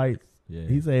of the lights. Yeah.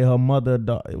 He say her mother.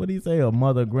 What did he say? Her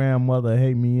mother, grandmother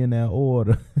hate me in that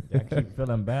order. I keep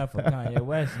feeling bad for Kanye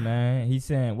West, man. He's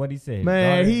saying what he said. His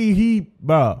Man, daughter,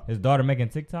 bro. his daughter making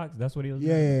TikToks. That's what he was.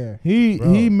 Yeah, doing? yeah, yeah. He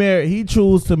Bro. married. He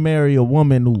chose to marry a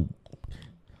woman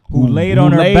Who laid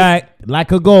on her laid back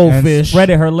like a and goldfish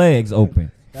spreaded her legs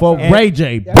open. for And- Ray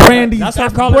J. That's- Brandy's that's what I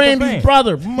that's call it, the Brandy's fame.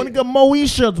 brother. Nigga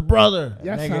Moesha's brother.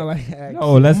 Y'all Nigga. sound like actors.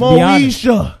 No, let's be honest.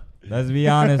 Moesha. Let's be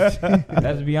honest.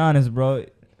 Let's be honest, bro.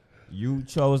 You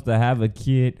chose to have a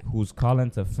kid who's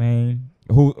calling to fame.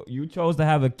 Who you chose to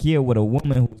have a kid with a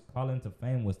woman who's calling to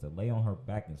fame was to lay on her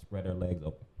back and spread her legs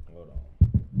open.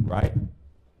 Right?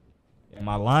 Am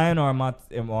I lying or am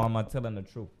I telling the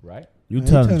truth? Right? You Man,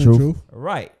 telling the truth.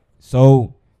 Right.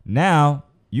 So now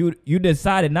you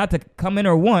decided not to come in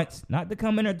her once, not to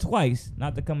come in her twice,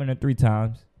 not to come in her 3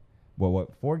 times. Well,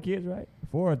 what? 4 kids, right?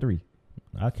 4 or 3?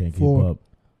 I can't keep Four. up.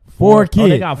 4 Oh, kids.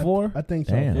 they got 4? I think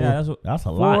so. Damn. Yeah, that's what. That's a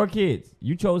 4 lot. kids.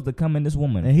 You chose to come in this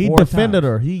woman, And he 4 defended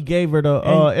times. her. He gave her the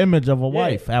And- image of a Yeah.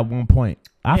 wife at one point.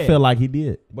 I Yeah. feel like he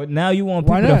did. But now you want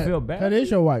Why people not? to feel bad. That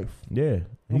is your wife. Yeah.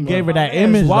 He Come gave on. her that Man,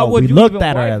 image. Why Though. would We you looked even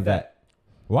at her wipe as that.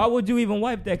 Why would you even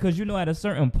wipe that? Because you know at a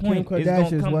certain Kim point it's Kardashian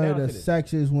gonna is come one down of the to this.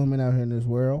 sexiest women out here in this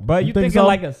world. But you You think thinking so?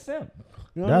 like a simp.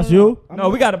 No, That's no, no. you? I'm No,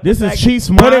 not- we got to. This is Chief's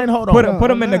put mind? him, Hold put on. him, put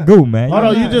him in the I'm goo, man. Hold on,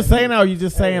 I'm you not. just saying that or you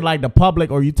just saying like the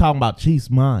public or you talking about Chief's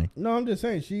mind? No, I'm just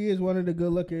saying she is one of the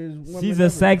good looking women. She's a ever.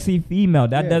 sexy female.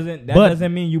 That Yeah. doesn't But-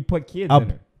 doesn't mean you put kids Uh, in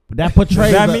her. That portrays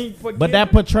Does that a- mean put but kids that in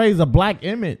her? portrays a black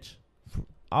image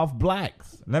of blacks.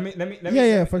 Let me.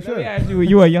 Yeah, for let sure. me ask you.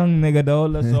 You a young nigga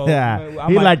though, so Yeah, I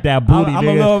he might- like that booty. I'm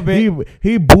a nigga. little bit.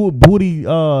 He booty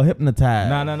hypnotized.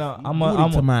 No. I'm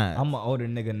an older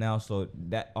nigga now, so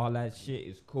that all that shit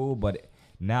is cool. But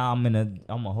now I'm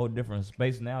a whole different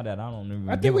space now that I don't even.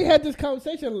 I give think we a- had this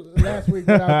conversation last week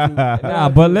without you. Nah,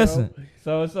 Without but you, listen.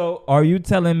 bro. So are you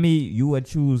telling me you would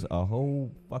choose a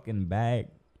whole fucking bag?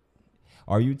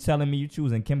 Are you telling me you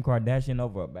choosing Kim Kardashian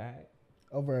over a bag?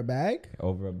 Over a bag?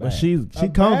 Over a bag. But she A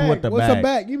comes bag? with the What's bag. a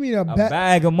bag? You mean a a bag?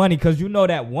 bag of money, because you know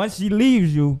that once she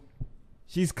leaves you,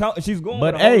 She's going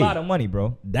But, with a whole hey, lot of money,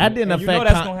 bro. That didn't And you know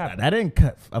affect. that's gonna happen. That didn't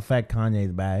affect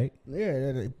Kanye's bag. Yeah,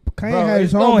 Kanye Bro, had his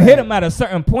it's own gonna hit bag. him at a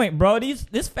certain point, bro.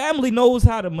 This family knows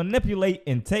how to manipulate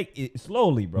and take it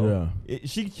slowly, bro.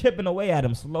 She chipping away at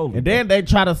him slowly. And then they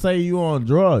try to say you on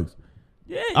drugs.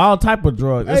 yeah, All type of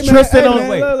drugs. Hey, Is man, Tristan hey, on? man,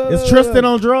 Wait, look, is look, Tristan look.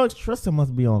 on drugs? Tristan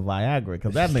must be on Viagra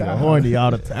because that nigga Stop. horny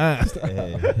all the time.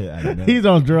 I know. He's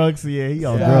on drugs. Yeah, he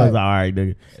on Stop. drugs. All right,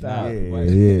 nigga. Nah, Yeah, but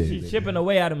yeah. She's chipping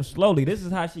away at him slowly. This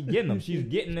is how she getting him. She's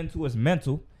getting into his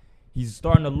mental. He's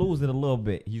starting to lose it a little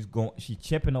bit. She's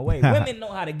chipping away. Women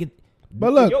know how to get.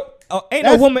 But look, ain't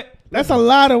no woman. That's a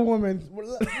lot of women.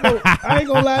 Look, I ain't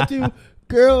gonna lie to you.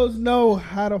 Girls know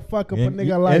how to fuck up a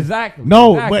nigga like. Exactly.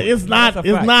 No, exactly. but it's not. That's a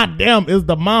It's fact. not them. It's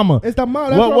the mama. It's the mom.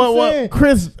 That's what I'm saying.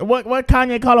 Chris? What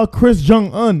Kanye call her? Chris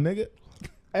Jong Un, nigga.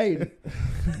 Hey,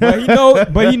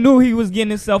 But he knew he was getting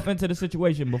himself into the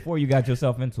situation before you got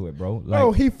yourself into it, bro. Like,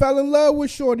 bro, he fell in love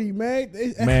with Shorty, man.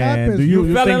 It Man, happens. do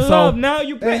you fell think in so? love. Now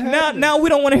you happens. now we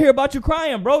don't want to hear about you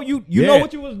crying, bro. You Yeah. know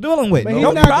what you was dealing with. But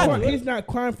No problem. he's not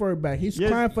crying for it back. He's Yes.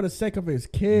 crying for the sake of his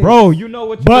kids. Bro, you know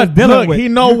what you But was dealing look, with. he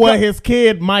know You what got- his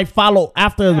kid might follow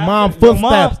after his mom's Your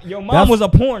footsteps. Your mom That's- was a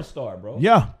porn star, bro.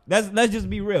 Yeah. Let's just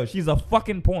be real. She's a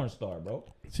fucking porn star, bro.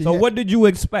 She So had- what did you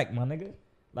expect, my nigga?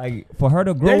 Like for her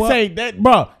to They grow up? say that,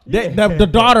 bro. The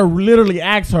daughter literally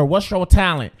asked her, "What's your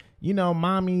talent?" You know,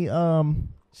 mommy.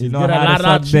 She is know good at how to a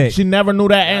lot of- suck dick. She never knew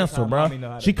that That's answer, how bro. mommy know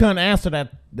how to She do couldn't answer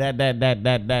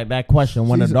that question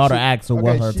when the She's- daughter she- asked her okay,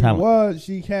 what her talent.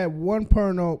 She had one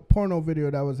porno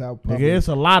video that was out. Nigga, public. it's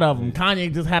a lot of them.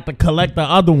 Kanye just had to collect the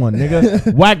other one,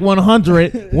 nigga. Whack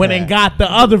 100 went and got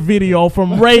the other video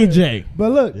from Ray J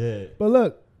But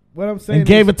look, what I'm saying and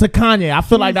gave it to Kanye. I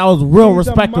feel like that was real she's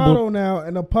a respectable. model now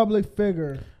and a public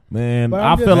figure. Man, But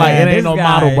I I'm feel just- like Man, it ain't this no guy,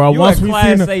 model, bro. you Once a we Class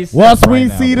see A the, simp once we right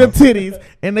now, see bro. the titties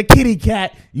and the kitty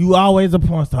cat, you always a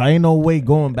porn star. Ain't no way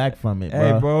going back from it,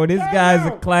 Hey, bro. bro, this guy's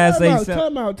a Class A simp.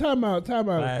 Time out.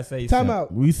 Class A Time simp.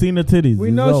 out. We seen the titties. We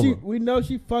It's know over.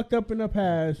 she fucked up in the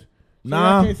past. So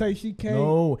Nah. I can't say she can't.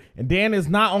 No, and then it's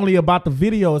not only about the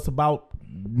video; it's about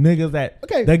niggas that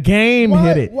Okay, the game why-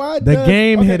 hit it. why The does-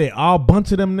 game okay. hit it. All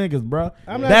bunch of them niggas, bro.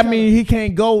 I'm not That trying means he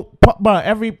can't go. But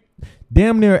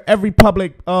damn near every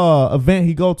public event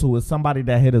he go to is somebody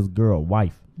that hit his girl,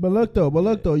 wife. But look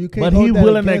though, you can't. But hold he that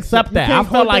willing to against accept him. that. You I can't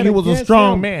felt hold like that he was a against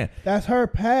strong him. man. That's her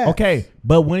past. Okay,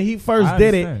 but when he first I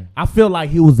did it, understand. I feel like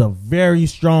he was a very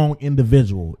strong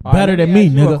individual, All right, better let than me me,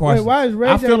 ask you a nigga. question. Wait, why is Ray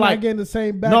I J feel not like- getting the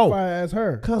same No. backfire as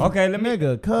her? Cause, Okay, let me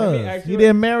nigga, ask he you-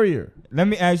 didn't marry her. Let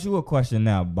me ask you a question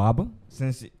now, Baba.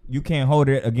 Since you can't hold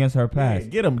it against her past.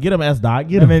 Get him, S Dot.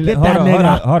 Get Let him, me- get hold that on,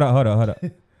 nigga. Hold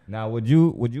on. Now, would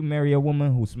you marry a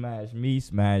woman who smashed me,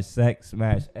 smashed sex,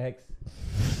 smashed X,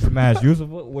 smashed Yusuf?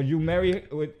 Would you marry?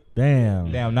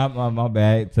 Damn. Damn, not my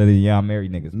bad to the young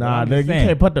married niggas. Nah, I'm nigga, just you saying.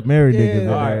 can't put the married niggas in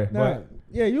Alright,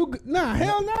 there.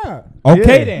 Hell nah.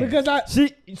 Okay Yeah. then. Because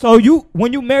So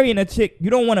when you marrying a chick, you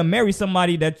don't want to marry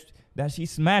somebody that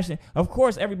she's smashing. Of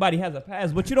course, everybody has a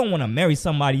past, but you don't want to marry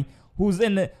somebody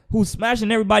who's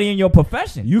smashing everybody in your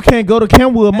profession. You can't go to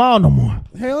Kenwood Mall no more.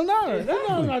 hell no.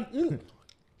 Exactly. You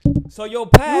So your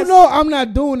past. know I'm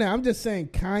not doing that. I'm just saying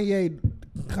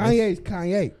Kanye's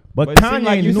Kanye. But But it seem Kanye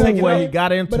like you knew taking what up- he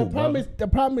got into. But the bro.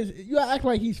 problem is, you act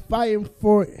like he's fighting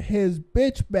for his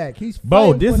bitch back. He's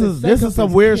Bro, fighting this for the is sake this of is some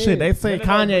his weird kid. shit. They say No, but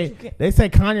you Kanye. can't- They say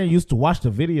Kanye used to watch the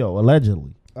video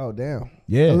allegedly. Oh damn.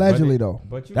 Yeah, Allegedly though.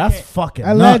 But you that's can't- fucking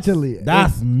Allegedly. nuts.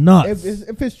 That's nuts.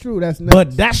 If it's true, that's nuts.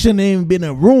 But that shouldn't even been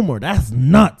a rumor. That's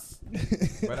nuts.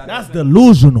 but at That's the-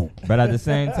 delusional. But at the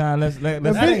same time, let's The That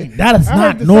vid- ain't- that is I not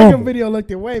heard the normal. second video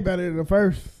looked way better than the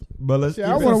first. But let's Shit,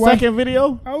 keep I it- wanna The watch- second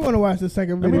video. I want to watch the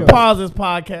second Let video. me pause this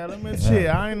podcast. Let me shit.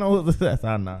 I ain't know what that's.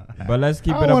 I know. But let's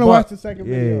keep I it a want to watch buck. the second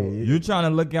Yeah, video. yeah. You trying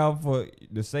to look out for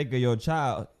the sake of your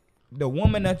child. The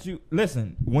woman that you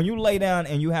listen, when you lay down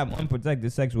and you have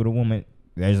unprotected sex with a woman,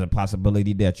 there's a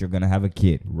possibility that you're gonna have a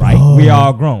kid, right? Oh. We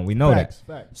all grown. We know Facts.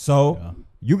 that. So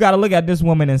you gotta look at this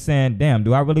woman and saying, damn,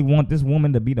 do I really want this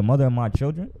woman to be the mother of my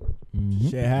children?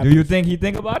 Shit Do happens. you think he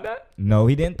think about that? No,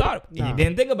 he didn't thought. He Nah.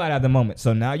 didn't think about it at the moment.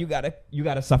 So now you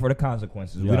gotta suffer the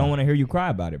consequences. Yeah. We don't want to hear you cry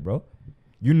about it, bro.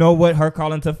 You know what her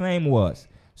calling to fame was.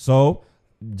 So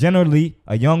generally,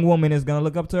 a young woman is gonna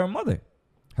look up to her mother.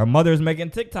 Her mother is making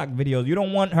TikTok videos. You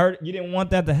don't want her. You didn't want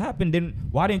that to happen. Then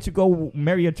why didn't you go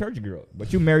marry a church girl?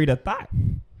 But you married a thought.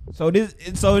 So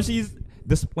she's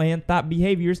displaying thought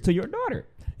behaviors to your daughter.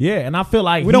 Yeah, and I feel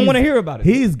like We don't he's- want to hear about it.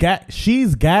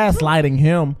 She's gaslighting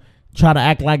him, try to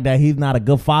act like that he's not a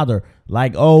good father.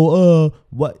 Like,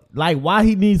 what? Like, why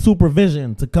he needs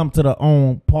supervision to come to the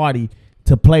own party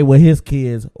to play with his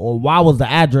kids, or why was the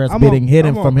address I'm being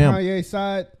hidden I'm from on him? Kanye's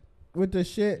side. with the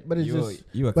shit, but it's just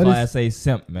you a but class A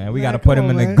simp, man. We Man, gotta put come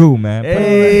him in on, the man. goo, man. Put him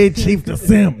Hey, Chief the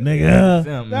Simp, in the nigga.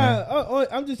 simp, Nah, man.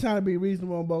 I'm just trying to be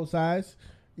reasonable on both sides,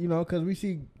 you know, because we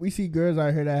see girls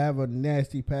out here that have a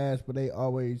nasty past, but they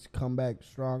always come back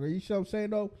stronger. You see what I'm saying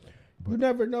though? You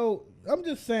never know. I'm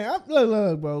just saying.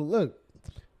 Look, bro. Look,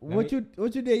 what you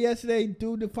did yesterday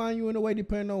do define you in a way,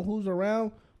 depending on who's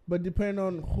around, but depending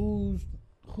on who's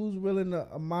willing to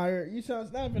admire. You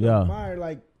sound not even Yeah. admire,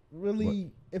 like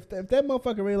really. If that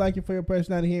motherfucker really like you for your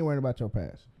personality, he ain't worried about your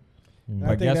past. Mm. I But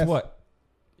think guess that's- what?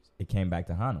 It came back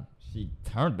to haunt him. She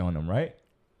turned on him, right?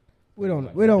 We don't.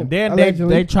 And then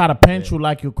allegedly. they try to paint you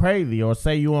like you're crazy or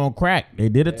say you on crack. They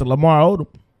did it to Lamar Odom.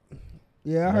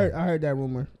 Yeah, I heard that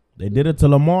rumor. They did it to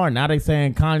Lamar. Now they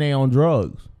saying Kanye on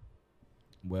drugs.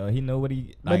 Well, he know what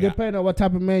he. But Like, depending on what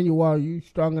type of man you are, you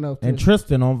strong enough to. And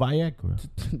Tristan on Viagra.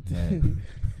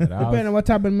 but I was- Depending on what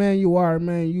type of man you are,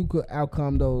 man, you could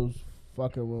outcome those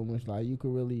fucking rumors. Like you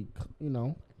could really, you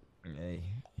know. Hey,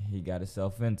 he got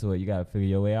himself into it. You gotta figure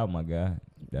your way out, my guy.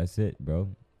 That's it, bro.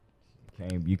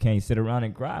 You can't sit around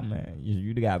and cry, man.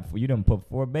 You done put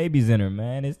 4 babies in her,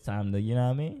 man. It's time to, you know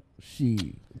what I mean?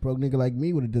 Shit, broke nigga like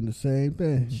me would have done the same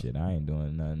thing. Shit, I ain't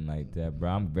doing nothing like that, bro.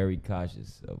 I'm very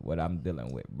cautious of what I'm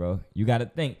dealing with, bro. You gotta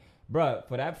think, bro,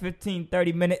 for that 15,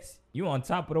 30 minutes, you on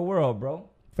top of the world, bro.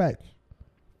 Facts.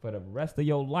 For the rest of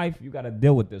your life, you gotta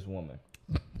deal with this woman.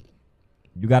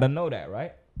 You gotta know that,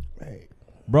 right? Hey.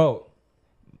 Bro,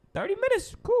 30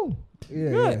 minutes, cool. Yeah,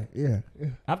 Good. yeah.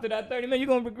 After that 30 minutes, you're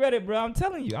gonna regret it, bro. I'm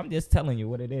telling you. I'm just telling you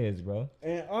what it is, bro.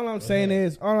 And all I'm saying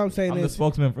is, I'm the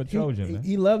spokesman for Trojan, man.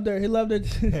 he loved her. He loved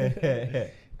her.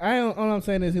 All I'm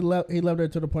saying is he loved her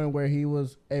to the point where he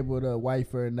was able to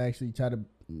wife her and actually try to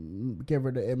give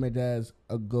her the image as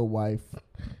a good wife,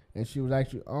 and she was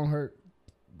actually on her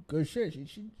good shit.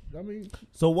 I mean,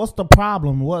 So what's the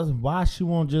problem? Why she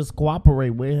won't just cooperate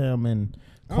with him and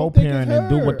I don't think it's co-parent and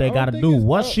do her. what they I don't gotta think do? it's-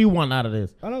 What she want out of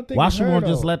this? I don't think. Why it's she her, won't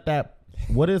just though. let that?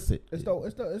 What is it? It's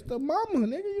the mama,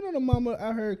 nigga. You know the mama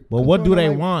out here. But what do they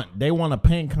controlling, like- want? They want to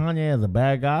paint Kanye as a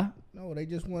bad guy. No, they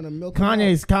just want to milk him out.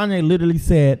 Kanye literally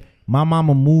said, "My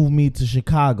mama moved me to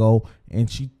Chicago, and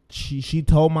she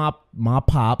told my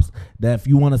pops that if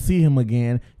you want to see him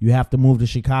again, you have to move to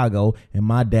Chicago. And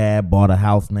my dad bought a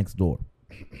house next door.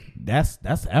 That's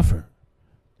effort.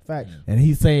 Facts. And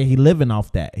he's saying he living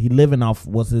off that. He living off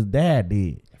what his dad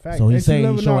did. Facts. So he's And she saying he's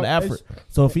living showing off- effort.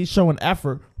 So if he's showing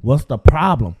effort, what's the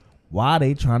problem? Why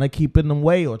they trying to keep it in the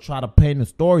way or try to paint a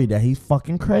story that he's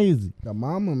fucking crazy? The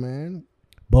mama, man.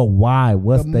 But why?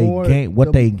 What's The they more- gain? What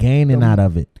the- they gaining the- out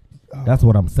of it? That's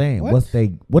what I'm saying. What?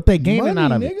 What they gaining Money,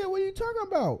 out of nigga. it? What are you talking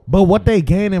about? But what they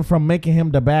gaining from making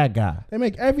him the bad guy? They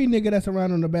make every nigga that's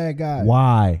around him the bad guy.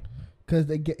 Why? Because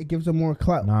it gives them more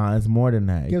clout. Nah, it's more than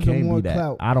that. It Gives them can't more be that.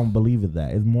 clout. I don't believe it.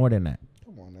 That it's more than that.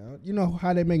 Come on now. You know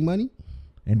how they make money?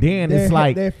 And then Their it's he-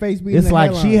 like their face be in it's the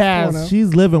like she headlines. Come on now.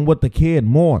 she's living with the kid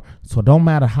more. So don't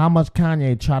matter how much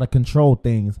Kanye try to control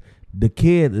things, the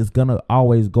kid is gonna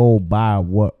always go by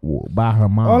her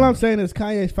mom. All I'm saying is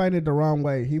Kanye's fighting it the wrong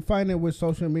way. He fighting it with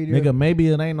social media. Nigga, maybe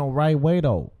it ain't no right way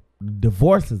though.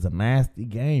 Divorce is a nasty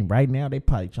game. Right now they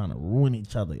probably trying to ruin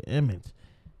each other's image.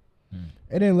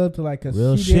 It didn't look to like, cause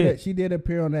Real she shit. did she did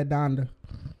appear on that Donda.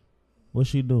 What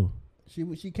she do?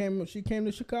 She came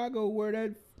to Chicago wear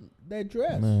that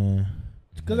dress. Man.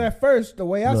 Cause at first the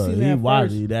way I Look, seen he that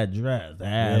watched first, that dress. The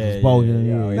ass Yeah, was spoken.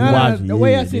 yeah, Yeah, yeah. he nah, watched it, the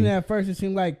way I yeah, seen yeah. that at first, it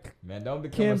seemed like Man, don't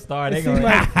become Kim, a star. it They seemed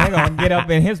gonna get up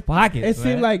in his pockets. it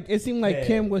seemed man. like Yeah.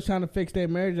 Kim was trying to fix their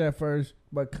marriage at first,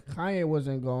 but Kanye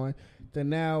wasn't going. Then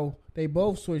now they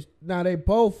both switched. Now they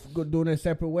both doing their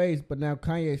separate ways, but now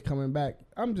Kanye's coming back.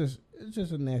 It's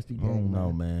just a nasty I game. don't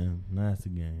know, man.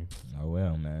 Nasty game. Oh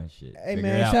well, man. Shit. Hey Figure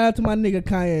man, it out. shout out to my nigga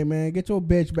Kanye, man. Get your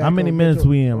bitch back. How many or get minutes your-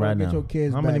 we in or right get now? Your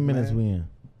kids How many back, minutes man. we in?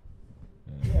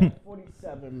 Yeah,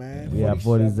 47, man. We have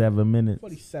 47 minutes.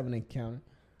 47 and counting.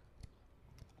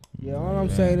 Yeah, all I'm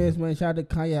saying is, man, shout out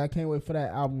to Kanye. I can't wait for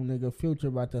that album, nigga. Future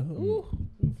about to. Ooh,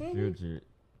 you feel me? Future.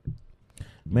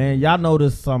 Man, y'all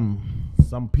notice some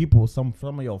people, some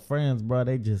of your friends, bro.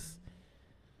 They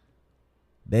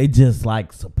just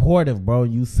like supportive, bro.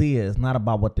 You see it. It's not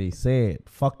about what they said.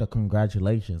 Fuck the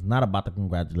congratulations. Not about the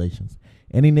congratulations.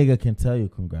 Any nigga can tell you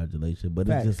congratulations, but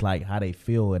Facts. it's just like how they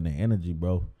feel and the energy,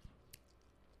 bro.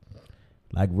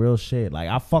 Like real shit. Like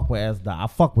I fuck with S. I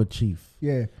fuck with Chief.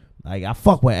 Yeah, Like I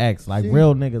fuck with X. Like See?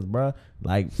 real niggas, bro.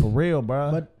 Like for real,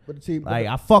 bro. but see, Like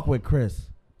I fuck with Chris.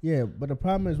 yeah, but the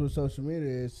problem is with social media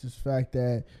is just the fact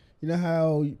that you know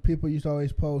how people used to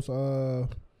always post the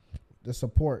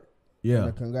support, and Yeah.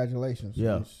 the congratulations.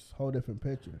 Yeah. It's a whole different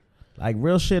picture. Like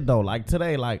real shit though. Like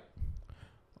today, like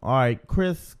all right,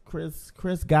 Chris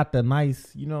got the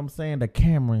nice, you know what I'm saying, the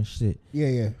camera and shit.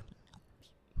 Yeah.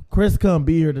 Chris couldn't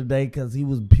be here today because he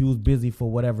was busy for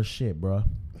whatever shit, bro.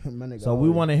 My nigga So we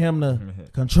always- wanted him to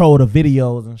control the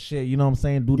videos and shit. You know what I'm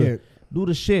saying? Do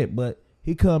the shit, but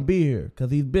he couldn't be here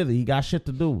because he's busy. He got shit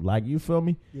to do. Like, you feel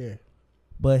me? Yeah.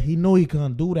 But he knew he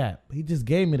couldn't do that. He just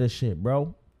gave me the shit,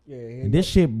 bro. Yeah. And this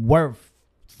shit worth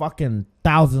fucking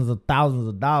thousands of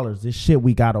dollars. This shit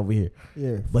we got over here.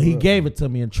 Yeah. But he gave it to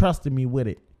me and trusted me with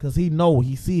it because he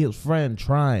see his friend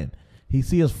trying. He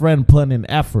see his friend putting in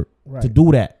effort to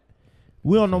do that.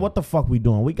 We don't know what the fuck we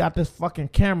doing. We got this fucking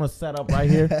camera set up right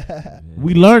here.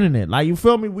 We learning it. Like, you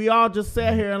feel me? We all just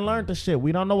sat here and learned the shit.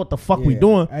 We don't know what the fuck we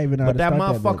doing. I even know how But to that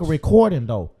start motherfucker bitch. recording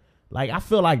though. Like, I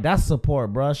feel like that's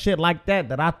support, bro. Shit like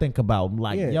that I think about. I'm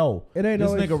like, yo, It ain't this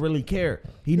always- nigga really cared.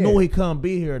 He knew he couldn't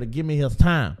be here to give me his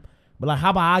time. But like,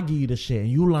 how about I give you the shit and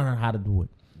you learn how to do it?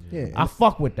 Yeah. I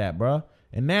fuck with that, bro.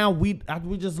 And now we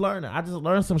just learning. I just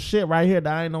learned some shit right here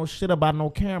that I ain't know shit about no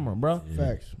camera, bro.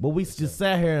 Facts. But we just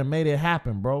sat here and made it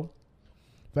happen, bro.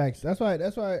 Facts. That's why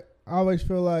I always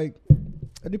feel like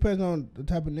it depends on the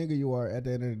type of nigga you are at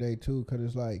the end of the day too. Cause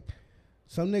it's like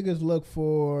some niggas look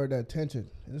for the attention.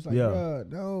 And it's like,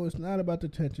 bruh, no, it's not about the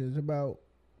attention. It's about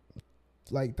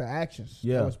like the actions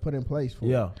that was put in place for it.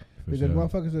 Yeah. Because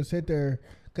motherfuckers will sit there.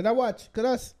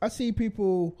 Cause I see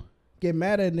people get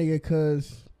mad at a nigga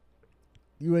cause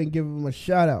you ain't giving them a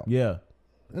shout out. Yeah.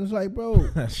 And it's like, bro,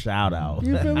 Shout out.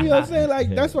 you feel me? What I'm saying? Like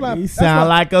that's what I. You that's sound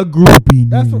what- like a groupie.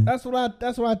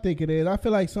 That's what I think it is. I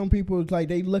feel like some people it's like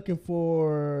they looking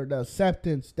for the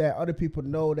acceptance that other people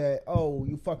know that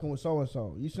you fucking with so and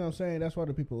so. You see what I'm saying? That's what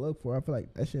other people look for. I feel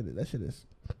like that shit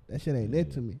ain't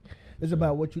it to me. It's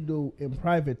about what you do in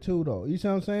private too, though. You see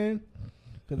what I'm saying?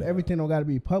 Because everything don't got to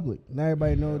be public. Now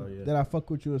everybody know that I fuck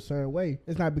with you a certain way.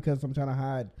 It's not because I'm trying to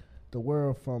hide the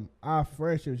world from our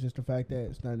friendship. It's just the fact that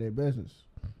it's none of their business.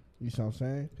 You see what I'm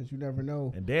saying? Because you never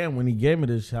know. And then when he gave me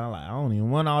this shit, I'm like, I don't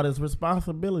even want all this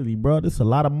responsibility, bro. This a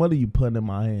lot of money you putting in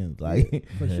my hands. Like,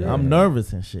 For sure. I'm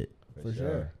nervous and shit. For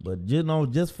sure. But you know,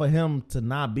 just for him to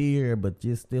not be here, but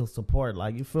just still support,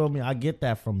 like, you feel me? I get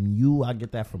that from you.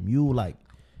 Like,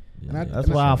 that's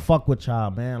why I fuck with y'all,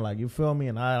 man. Like, you feel me?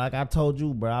 And I told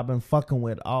you, bro, I've been fucking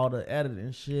with all the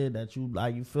editing shit that you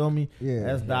like. You feel me? Yeah.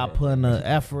 That's not putting the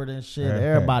effort and shit.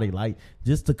 Everybody, like,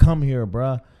 just to come here,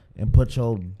 bro, and put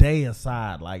your day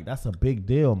aside, like, that's a big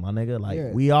deal, my nigga.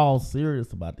 Like, we all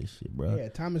serious about this shit, bro. Yeah,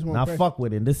 time is more And I precious. fuck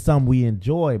with it. This is something we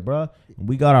enjoy, bro. And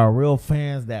we got our real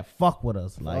fans that fuck with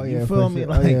us. Like, you feel me? Sure.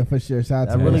 Like, for sure. Shout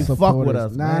out that to really the fuck with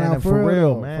supporters. us, man. And for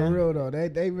real, man. For real though.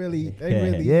 They really Yeah.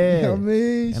 you know what I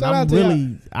mean? And Shout I'm out to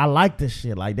really, I like this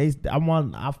shit. Like,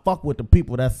 I fuck with the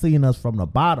people that seen us from the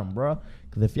bottom, bro.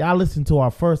 Cause if y'all listen to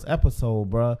our first episode,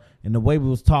 bro, and the way we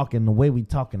was talking, the way we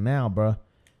talking now, bro,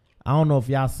 I don't know if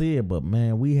y'all see it, but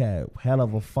man, we had hell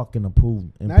of a fucking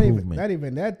improvement. Not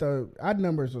even that though. Our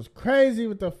numbers was crazy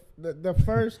with the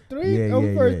first three.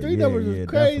 First three numbers was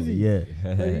crazy. Yeah,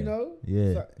 But, you know,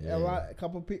 yeah,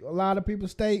 a lot of people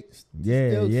stay a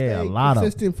lot of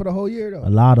consistent for the whole year though. a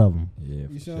lot of them. Yeah,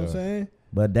 You see what I'm saying?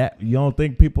 But that you don't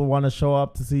think people want to show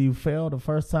up to see you fail the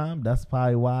first time? That's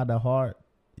probably why the heart.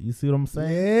 You see what I'm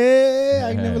saying? Yeah,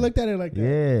 I never looked at it like that.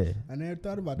 Yeah. I never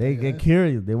thought about They that. get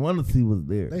curious. They want to see what's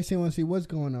there. They still want to see what's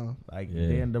going on. Like,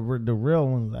 then the real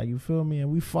ones, like, you feel me? And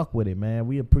we fuck with it, man.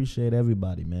 We appreciate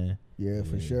everybody, man. Yeah,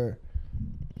 for sure.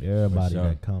 Everybody sure.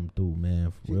 that come through,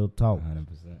 man. Real talk.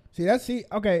 100%.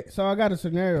 Okay, so I got a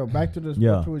scenario. Back to this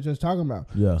Yeah. what we were just talking about.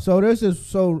 Yeah. So there's this.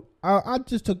 So I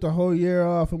just took the whole year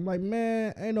off. I'm like,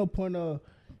 man, ain't no point of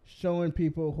showing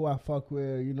people who I fuck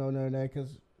with, you know, none of that,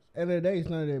 because end of the day, it's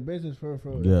none of their business. For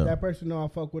Yeah. that person know I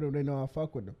fuck with them, they know I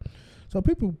fuck with them. So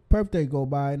people birthday go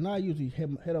by, and I usually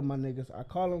hit up my niggas. I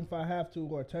call them if I have to,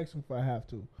 or text them if I have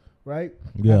to, right?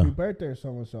 Yeah. Happy birthday or so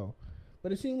and so.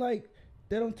 But it seems like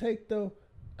they don't take the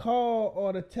call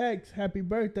or the text happy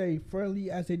birthday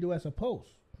friendly as they do as a post.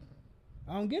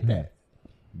 I don't get that.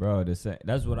 Bro,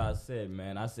 that's what I said,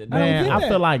 man. I said, Man, get I that.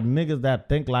 feel like niggas that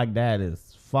think like that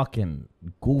is fucking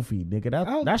goofy,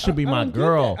 nigga. That should be my don't get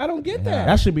girl. that. I don't get that.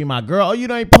 That should be my girl. Oh, you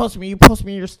don't post me. You post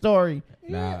me in your story.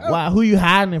 Nah. Why? Who you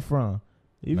hiding it from?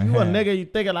 If you a Man. nigga, you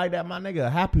thinking like that, my nigga.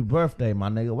 Happy birthday, my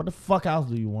nigga. What the fuck else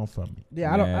do you want from me?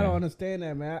 Yeah, I don't Man. understand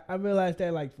that, man. I realized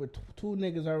that like for two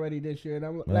niggas already this year, and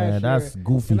I'm Man, last that's year,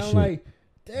 goofy and I'm shit. like,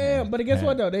 damn. But guess Man.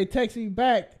 what though? They text me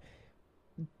back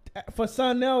for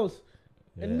something else,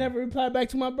 and Yeah. never replied back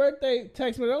to my birthday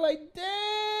text me. I'm like,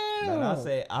 damn,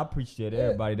 Man, I appreciate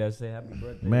everybody that say happy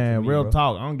birthday. Man, to me, real bro.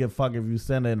 talk. I don't give a fuck if you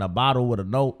send it in a bottle with a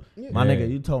note. My Yeah. nigga,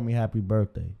 you told me happy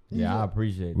birthday. Yeah, I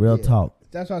appreciate it. Real Yeah. talk.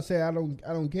 That's why I say I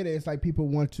don't get it. It's like people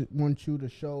want you to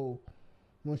show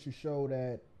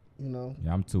that, you know.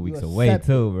 Yeah, I'm 2 You weeks away accept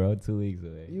too, bro. 2 weeks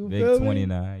away. You Big feel me?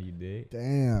 29, you did.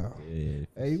 Damn. Yeah.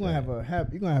 Hey, you gonna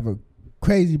have a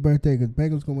crazy birthday because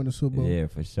Bengals gonna win the Super Bowl. Yeah,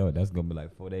 for sure. That's gonna be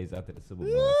like 4 days after the Super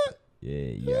Bowl. Yeah,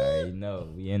 you already know.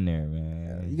 We in there,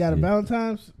 man. You got a Shit.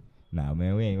 Valentine's? Nah,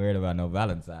 man, we ain't worried about no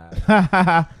Valentine's.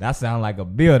 That sound like a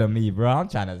bill to me, bro. I'm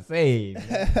trying to save.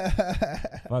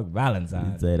 Fuck You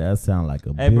Valentine's. say that sound like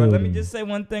a Hey, bro, let me building. just say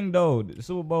one thing, though. The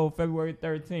Super Bowl, February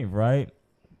 13th, right?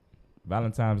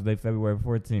 Valentine's Day, February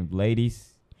 14th. Ladies,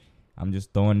 I'm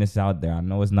just throwing this out there. I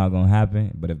know it's not going to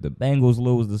happen, but if the Bengals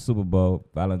lose the Super Bowl,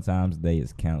 Valentine's Day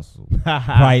is canceled.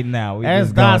 Right now. We S.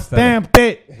 just gonna Dot stamped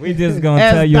it. We just going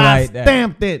to tell you like that.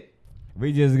 Stamped it.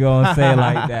 We just gonna say it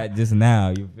like that just now.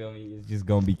 You feel me? It's just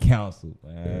gonna be canceled,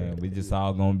 man. We just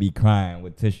all gonna be crying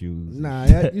with tissues. Nah,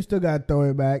 you still gotta throw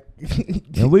it back.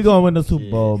 And we gonna win the Super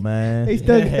Bowl, man. they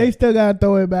still gotta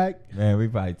throw it back. Man, we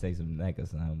probably take some neck or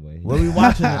something, boy. Where we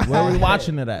watching it? Where we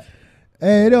watching it at?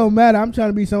 Hey, it don't matter. I'm trying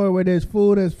to be somewhere where there's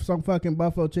food and some fucking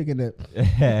buffalo chicken dip.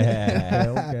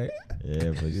 Okay.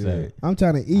 Yeah, for sure. I'm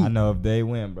trying to eat. I know if they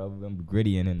win, bro, we're gonna be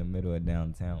gritty in the middle of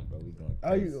downtown, bro. We gonna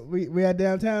Oh, we at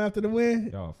downtown after the win?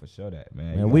 y'all for sure that,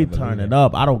 man. Man, You we gotta turn believe it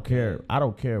up. I don't care. I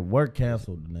don't care. Work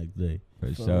canceled the next day. For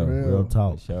For sure. real. Real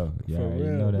talk. For sure. You For already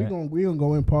real. know that. We gonna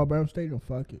go in Paul Brown Stadium.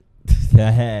 Fuck it.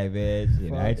 Yeah, man.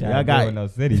 Shit, I ain't Y'all trying to got- go in no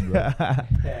city, bro.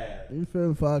 You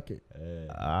feel fuck it.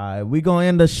 Alright, we gonna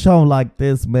end the show like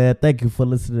this, man. Thank you for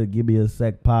listening to Give Me a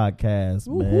Sec podcast,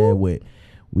 man.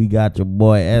 We got your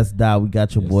boy S. Dot, we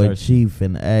got your Yes, boy sir. Chief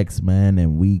and X, man,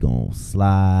 and we gonna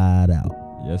slide out.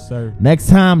 Yes, sir. Next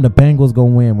time the Bengals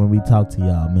gonna win when we talk to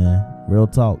y'all, man. Real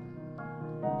talk.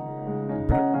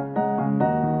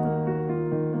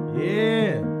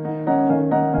 Yeah.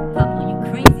 Pablo,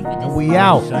 you crazy for this? We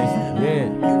out.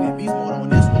 Yeah.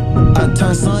 I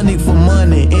turn Sonic for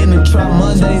money in the trap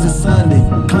Mondays and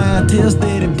Sunday. Clientele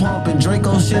steady pumping.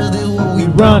 Draco shells, that's what we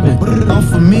running. I'm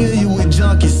familiar with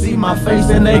junkies. See my face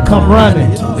And they come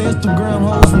running. Two Instagram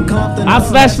hoes from Compton. I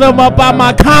snatched them up out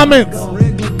my comments.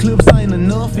 Regular clips ain't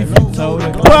enough. If you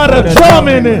Put a drum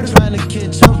in it. trying to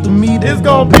catch up to me, It's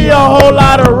gonna be a whole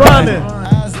lot of running.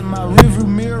 eyes in my rearview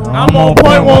mirror. I'm on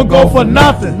point, won't go for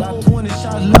nothing. About 20 shots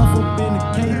left up in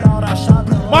the K. Thought I shot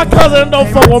the My cousin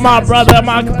don't fuck with my brother.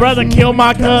 My brother killed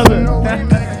my cousin.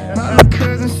 My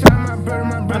cousin shot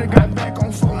my brother got